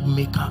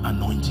kingmaker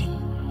anointing.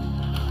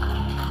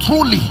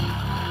 Truly,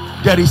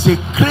 there is a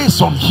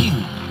grace on him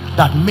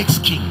that makes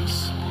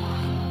kings.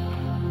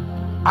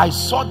 I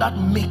saw that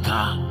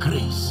maker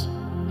grace,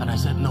 and I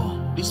said,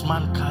 no, this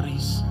man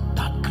carries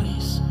that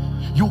grace.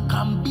 You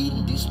can be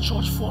in this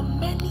church for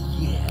many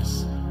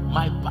years.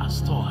 My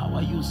pastor, how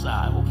are you, sir?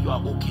 I hope you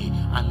are okay,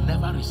 and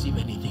never receive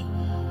anything.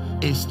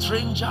 A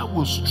stranger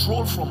will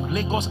stroll from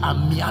Lagos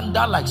and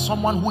meander like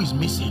someone who is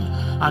missing,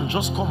 and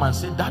just come and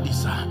say, Daddy,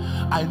 sir,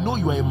 I know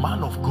you are a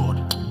man of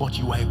God, but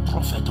you are a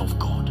prophet of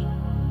God.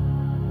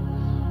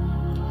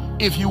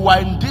 If you are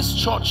in this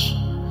church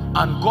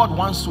and God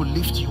wants to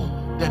lift you,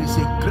 there is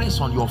a grace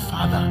on your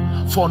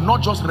father for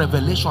not just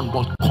revelation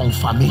but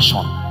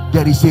confirmation.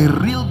 There is a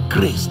real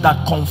grace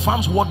that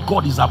confirms what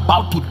God is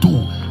about to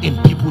do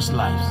in people's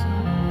lives.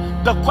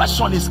 The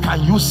question is,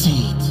 can you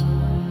see it?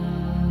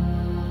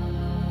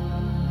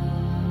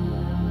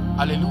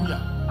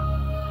 Hallelujah.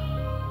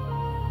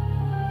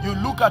 You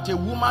look at a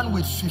woman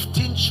with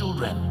 15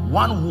 children,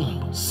 one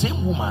womb,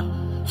 same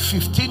woman,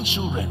 15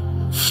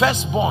 children,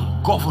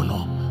 firstborn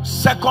governor,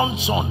 second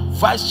son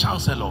vice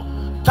chancellor,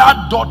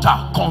 third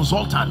daughter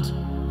consultant,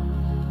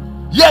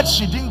 yet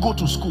she didn't go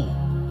to school.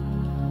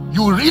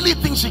 You really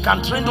think she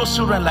can train those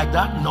children like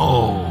that?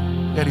 No.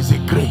 There is a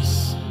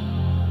grace.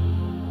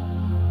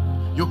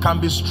 You can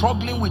be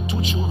struggling with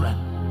 2 children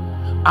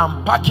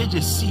and package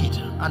a seed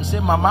and say,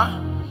 Mama,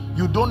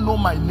 you don't know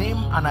my name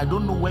and I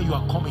don't know where you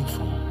are coming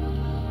from.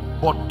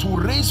 But to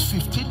raise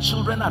 15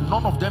 children and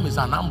none of them is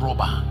an armed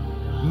robber,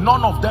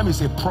 none of them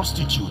is a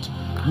prostitute,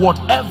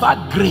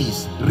 whatever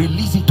grace,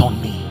 release it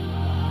on me.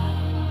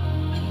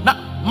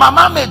 Now,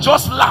 Mama may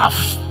just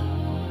laugh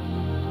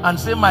and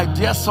say, my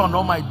dear son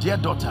or my dear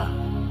daughter.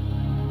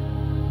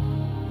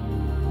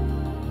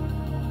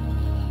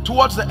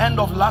 Towards the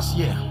end of last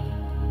year,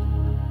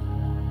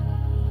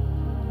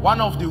 one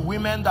of the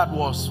women that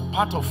was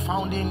part of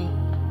founding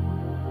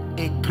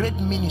a great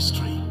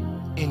ministry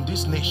in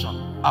this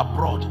nation,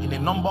 abroad, in a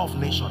number of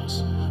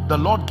nations. The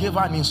Lord gave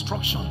her an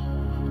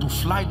instruction to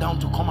fly down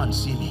to come and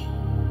see me.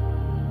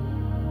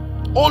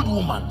 Old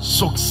woman,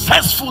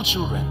 successful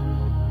children.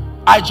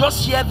 I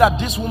just hear that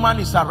this woman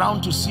is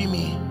around to see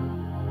me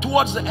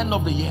towards the end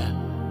of the year.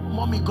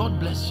 Mommy, God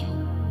bless you.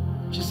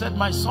 She said,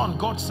 my son,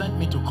 God sent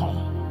me to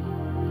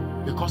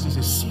come because it's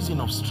a season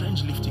of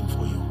strange lifting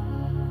for you.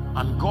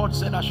 And God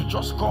said I should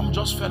just come,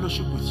 just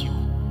fellowship with you.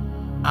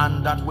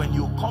 And that when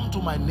you come to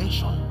my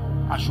nation,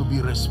 I should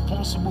be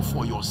responsible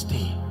for your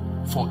stay,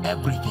 for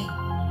everything.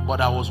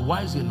 But I was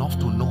wise enough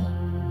to know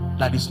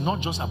that it's not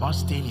just about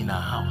staying in her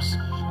house.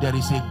 There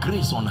is a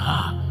grace on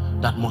her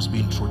that must be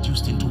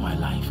introduced into my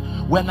life.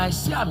 When I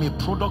say I'm a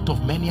product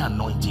of many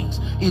anointings,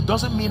 it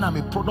doesn't mean I'm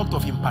a product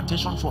of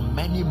impartation from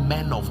many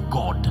men of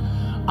God.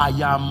 I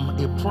am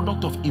a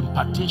product of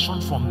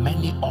impartation from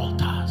many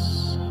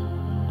altars.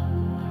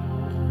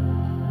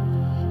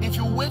 If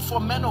you wait for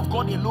men of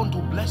God alone to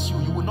bless you,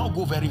 you will not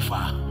go very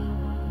far.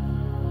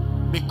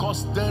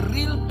 Because the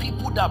real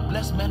people that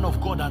bless men of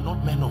God are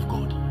not men of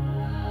God.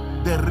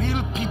 The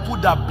real people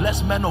that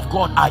bless men of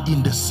God are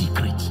in the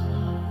secret.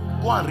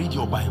 Go and read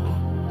your Bible.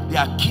 They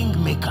are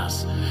king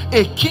makers.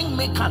 A king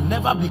maker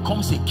never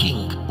becomes a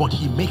king, but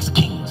he makes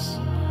kings.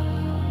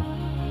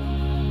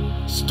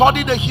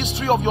 Study the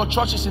history of your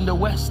churches in the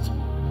West.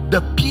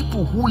 The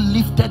people who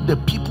lifted the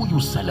people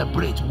you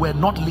celebrate were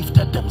not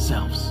lifted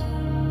themselves.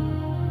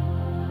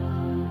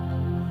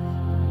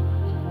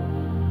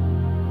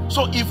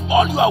 So if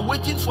all you are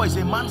waiting for is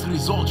a man's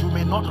result, you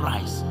may not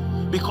rise.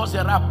 Because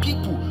there are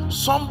people,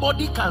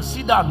 somebody can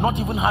sit down, not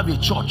even have a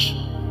church.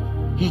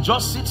 He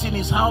just sits in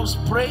his house,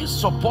 prays,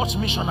 supports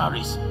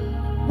missionaries.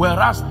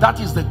 Whereas that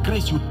is the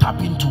grace you tap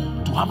into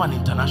to have an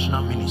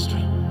international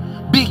ministry.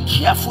 Be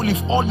careful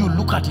if all you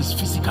look at is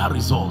physical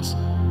results.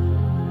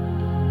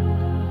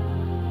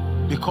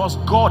 Because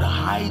God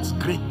hides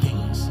great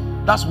things.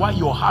 That's why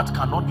your heart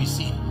cannot be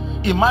seen.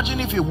 Imagine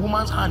if a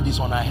woman's hand is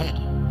on her head.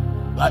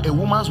 A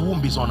woman's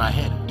womb is on her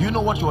head. Do you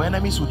know what your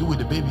enemies will do with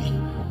the baby?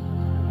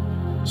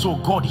 So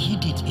God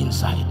hid it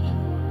inside.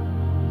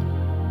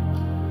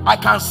 I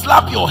can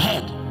slap your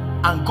head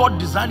and God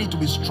designed it to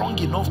be strong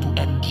enough to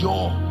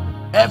endure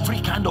every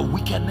kind of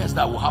wickedness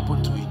that will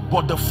happen to it.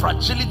 But the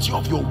fragility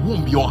of your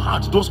womb, your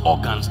heart, those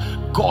organs,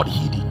 God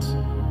hid it.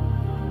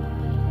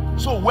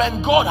 So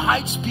when God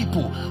hides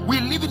people, we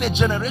live in a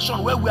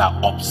generation where we are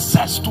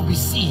obsessed to be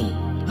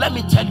seen. Let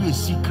me tell you a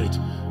secret.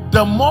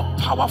 The more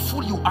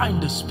powerful you are in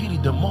the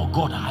spirit, the more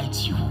God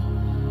hides you.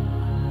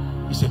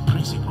 It's a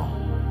principle.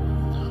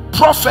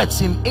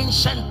 Prophets in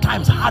ancient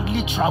times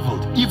hardly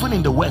traveled. Even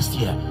in the West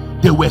here,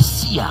 they were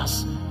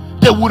seers.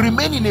 They will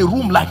remain in a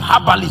room like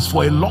herbalists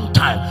for a long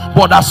time,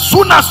 but as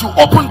soon as you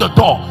open the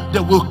door, they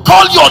will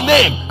call your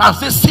name and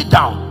say, sit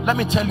down, let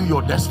me tell you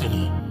your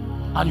destiny.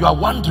 And you are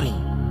wondering,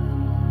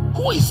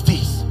 who is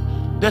this?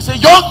 They say,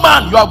 young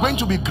man, you are going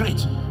to be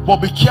great, but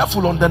be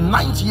careful. On the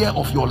 9th year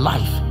of your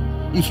life,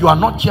 if you are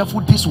not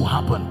careful, this will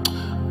happen.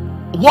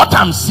 What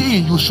I'm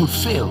saying, you should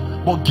fail,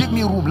 but give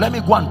me room, let me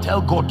go and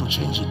tell God to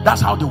change it.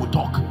 That's how they will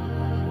talk.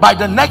 By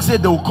the next day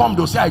they will come,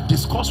 they'll say, I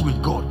discussed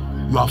with God,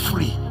 you are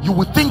free. You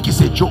will think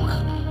it's a joke.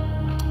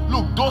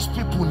 Look, those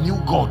people knew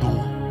God.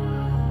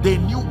 Oh, they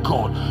knew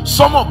God.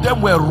 Some of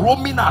them were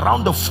roaming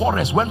around the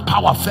forest when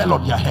power fell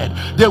on their head.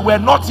 They were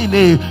not in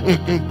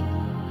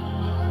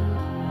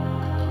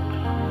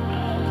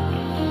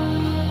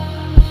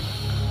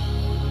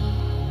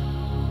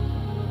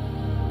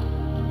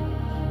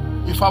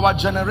If our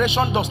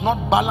generation does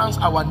not balance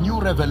our new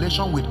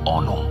revelation with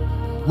honor,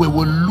 we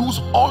will lose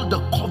all the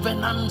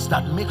covenants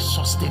that make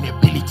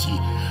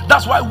sustainability.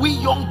 That's why we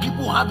young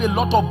people have a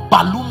lot of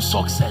balloon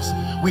success.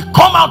 We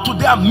come out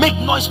today and make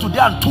noise today,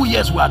 and 2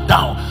 years we are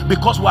down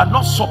because we are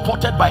not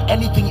supported by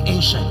anything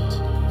ancient.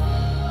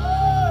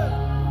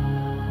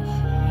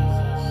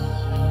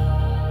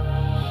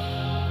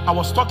 I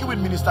was talking with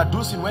Minister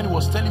Dulcin when he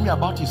was telling me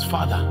about his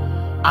father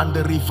and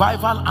the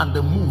revival and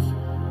the move.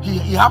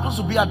 He happens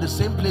to be at the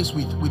same place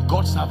with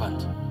God's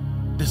servant,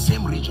 the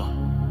same region.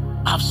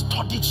 I've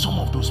studied some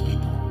of those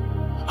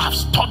people. I've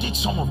studied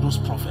some of those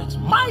prophets.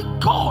 My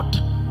God,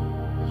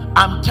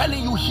 I'm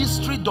telling you,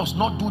 history does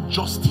not do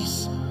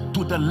justice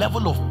to the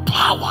level of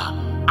power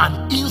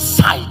and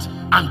insight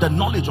and the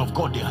knowledge of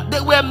God they had.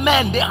 They were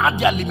men, they had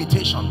their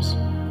limitations,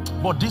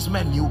 but these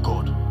men knew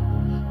God.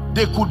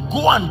 They could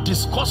go and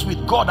discuss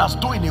with God as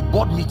though in a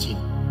board meeting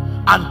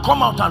and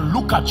come out and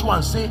look at you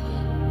and say,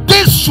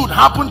 this should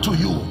happen to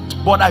you,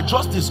 but I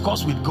just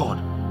discussed with God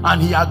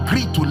and he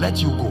agreed to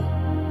let you go.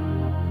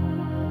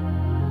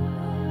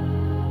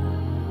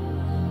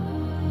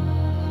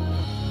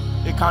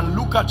 They can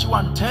look at you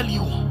and tell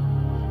you,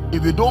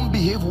 if you don't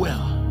behave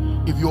well,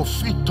 if your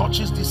feet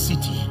touches this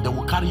city, they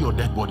will carry your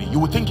dead body. You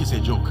will think it's a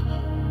joke.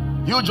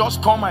 You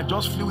just come, I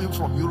just flew in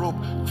from Europe,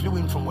 flew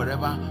in from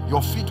wherever,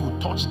 your feet will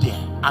touch there,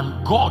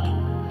 and God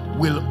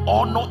will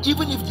honor,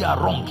 even if they are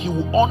wrong, he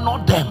will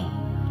honor them,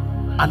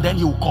 and then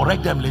he will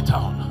correct them later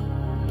on.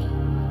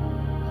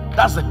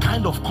 That's the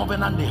kind of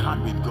covenant they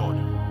had with God.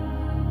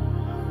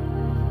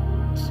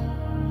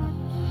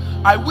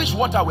 I wish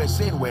what I was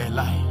saying were a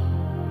lie,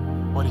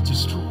 but it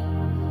is true.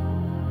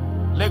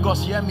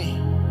 Lagos, hear me.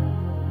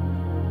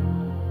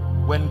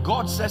 When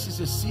God says it's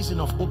a season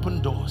of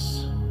open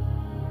doors,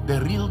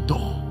 the real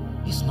door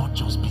is not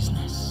just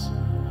business.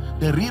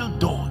 The real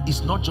door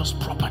is not just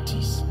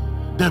properties.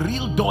 The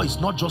real door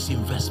is not just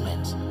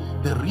investments.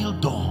 The real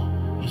door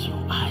is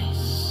your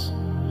eyes.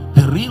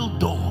 The real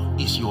door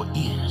is your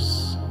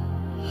ears.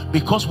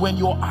 Because when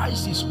your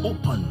eyes is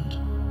opened,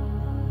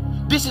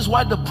 this is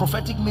why the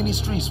prophetic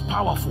ministry is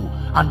powerful,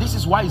 and this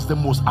is why it's the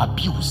most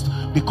abused,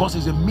 because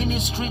it's a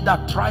ministry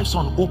that thrives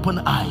on open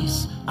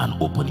eyes and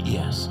open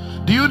ears.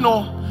 Do you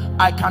know,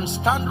 I can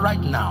stand right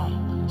now,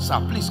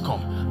 sir, please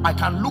come. I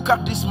can look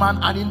at this man,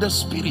 and in the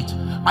spirit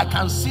I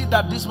can see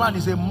that this man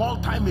is a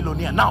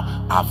multi-millionaire.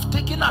 Now, I've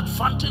taken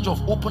advantage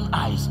of open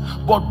eyes,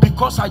 but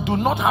because I do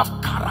not have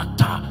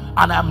character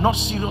and I am not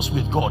serious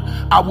with God,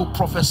 I will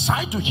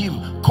prophesy to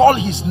him, call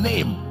his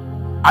name,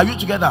 are you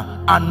together,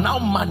 and now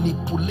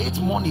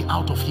manipulate money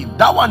out of him.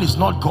 That one is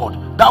not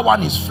God, that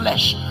one is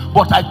flesh,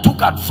 but I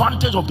took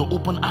advantage of the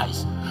open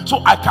eyes.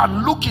 So I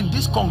can look in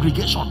this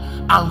congregation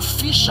and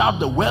fish out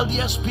the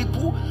wealthiest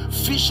people,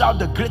 fish out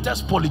the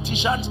greatest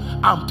politicians,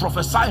 and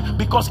prophesy,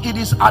 because it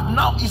is at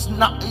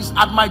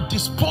my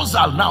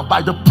disposal now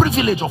by the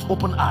privilege of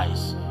open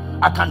eyes.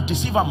 I can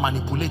deceive and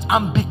manipulate,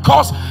 and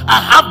because I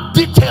have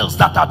details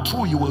that are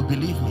true, you will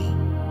believe me.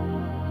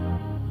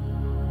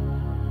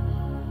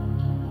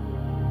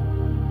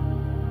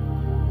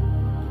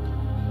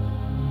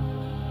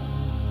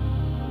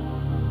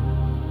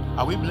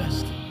 Are we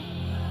blessed?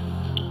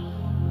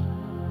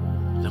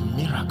 The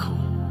miracle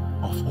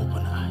of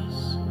open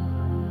eyes.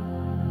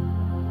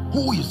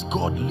 Who is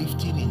God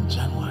lifting in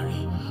January?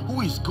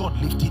 Who is God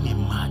lifting in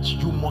March?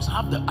 You must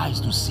have the eyes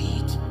to see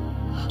it,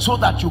 so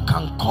that you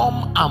can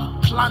come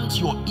and plant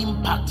your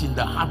impact in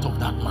the heart of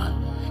that man.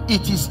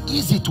 It is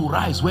easy to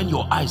rise when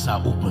your eyes are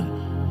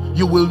open.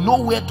 You will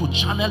know where to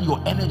channel your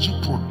energy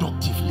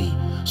productively,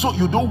 so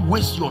you don't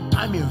waste your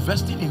time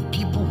investing in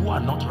people who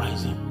are not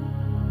rising.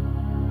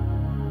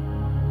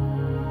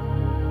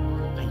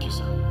 Thank you,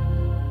 sir.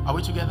 Are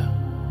we together?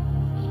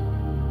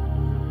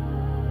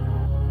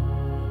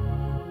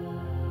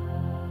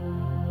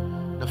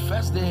 The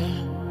first day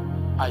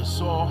I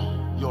saw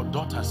your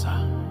daughter,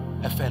 sir,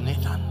 F.A.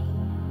 Nathan,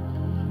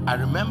 I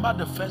remember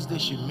the first day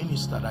she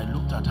ministered, I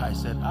looked at her, I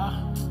said,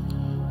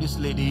 this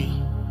lady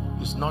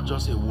is not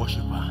just a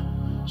worshiper,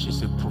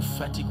 she's a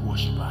prophetic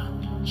worshiper.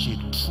 She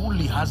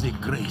truly has a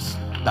grace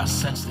that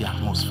sets the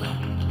atmosphere.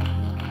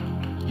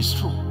 It's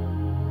true.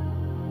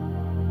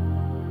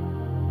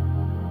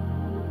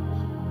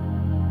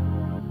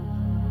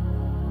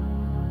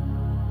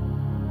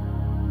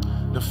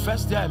 The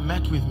first day I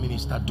met with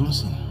Minister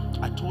Dunsin,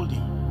 I told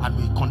him, and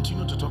we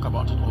continue to talk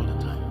about it all the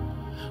time,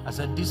 I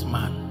said, this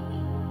man,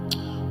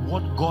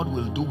 what God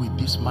will do with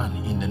this man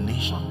in the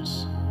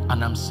nations,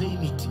 and I'm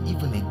saying it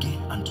even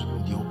again and to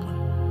the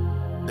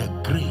open, the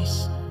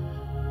grace,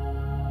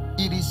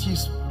 it is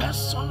his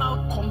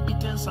personal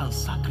competence and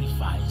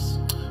sacrifice,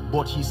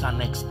 but he's an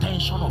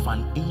extension of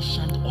an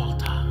ancient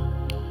altar.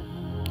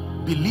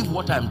 Believe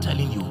what I'm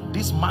telling you.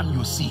 This man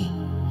you see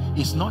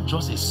is not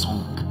just a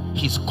song,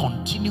 he's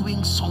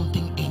continuing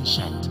something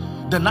ancient.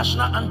 The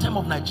national anthem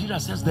of Nigeria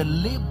says the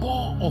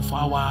labor of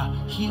our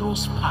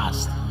heroes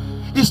past.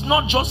 It's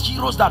not just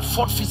heroes that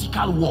fought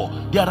physical war.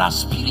 There are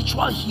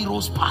spiritual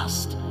heroes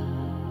past.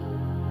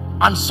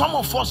 And some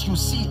of us you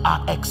see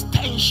are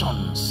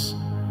extensions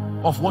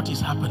of what is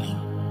happening.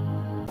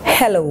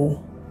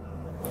 Hello.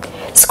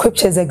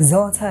 Scriptures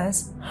exhort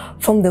us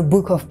from the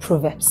book of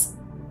Proverbs.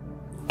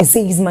 It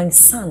says, my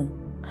son,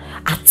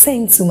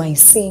 attend to my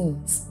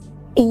sayings.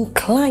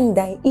 Incline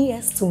thy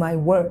ears to my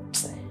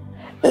words.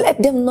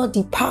 Let them not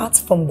depart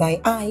from thy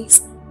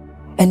eyes,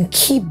 and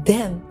keep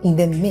them in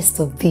the midst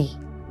of thee.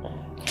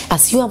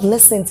 As you have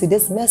listened to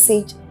this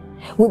message,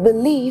 we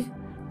believe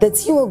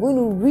that you are going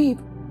to reap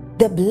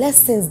the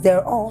blessings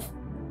thereof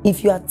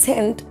if you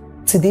attend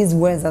to these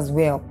words as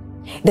well.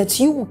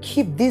 That you will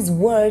keep these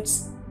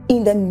words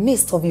in the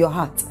midst of your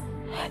heart.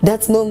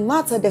 That no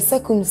matter the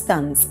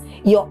circumstance,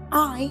 your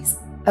eyes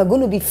are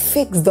going to be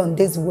fixed on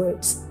these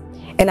words.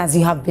 And as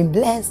you have been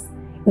blessed,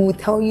 we will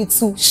tell you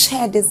to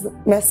share this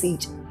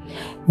message.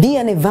 Be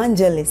an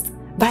evangelist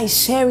by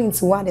sharing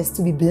to others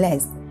to be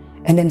blessed.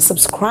 And then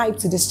subscribe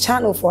to this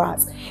channel for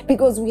us,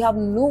 because we have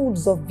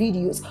loads of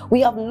videos, we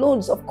have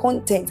loads of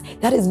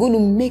content that is going to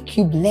make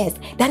you blessed,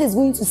 that is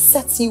going to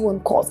set you on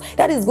course,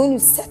 that is going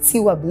to set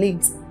you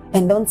ablaze.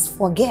 And don't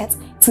forget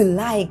to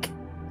like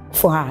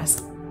for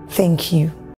us. Thank you.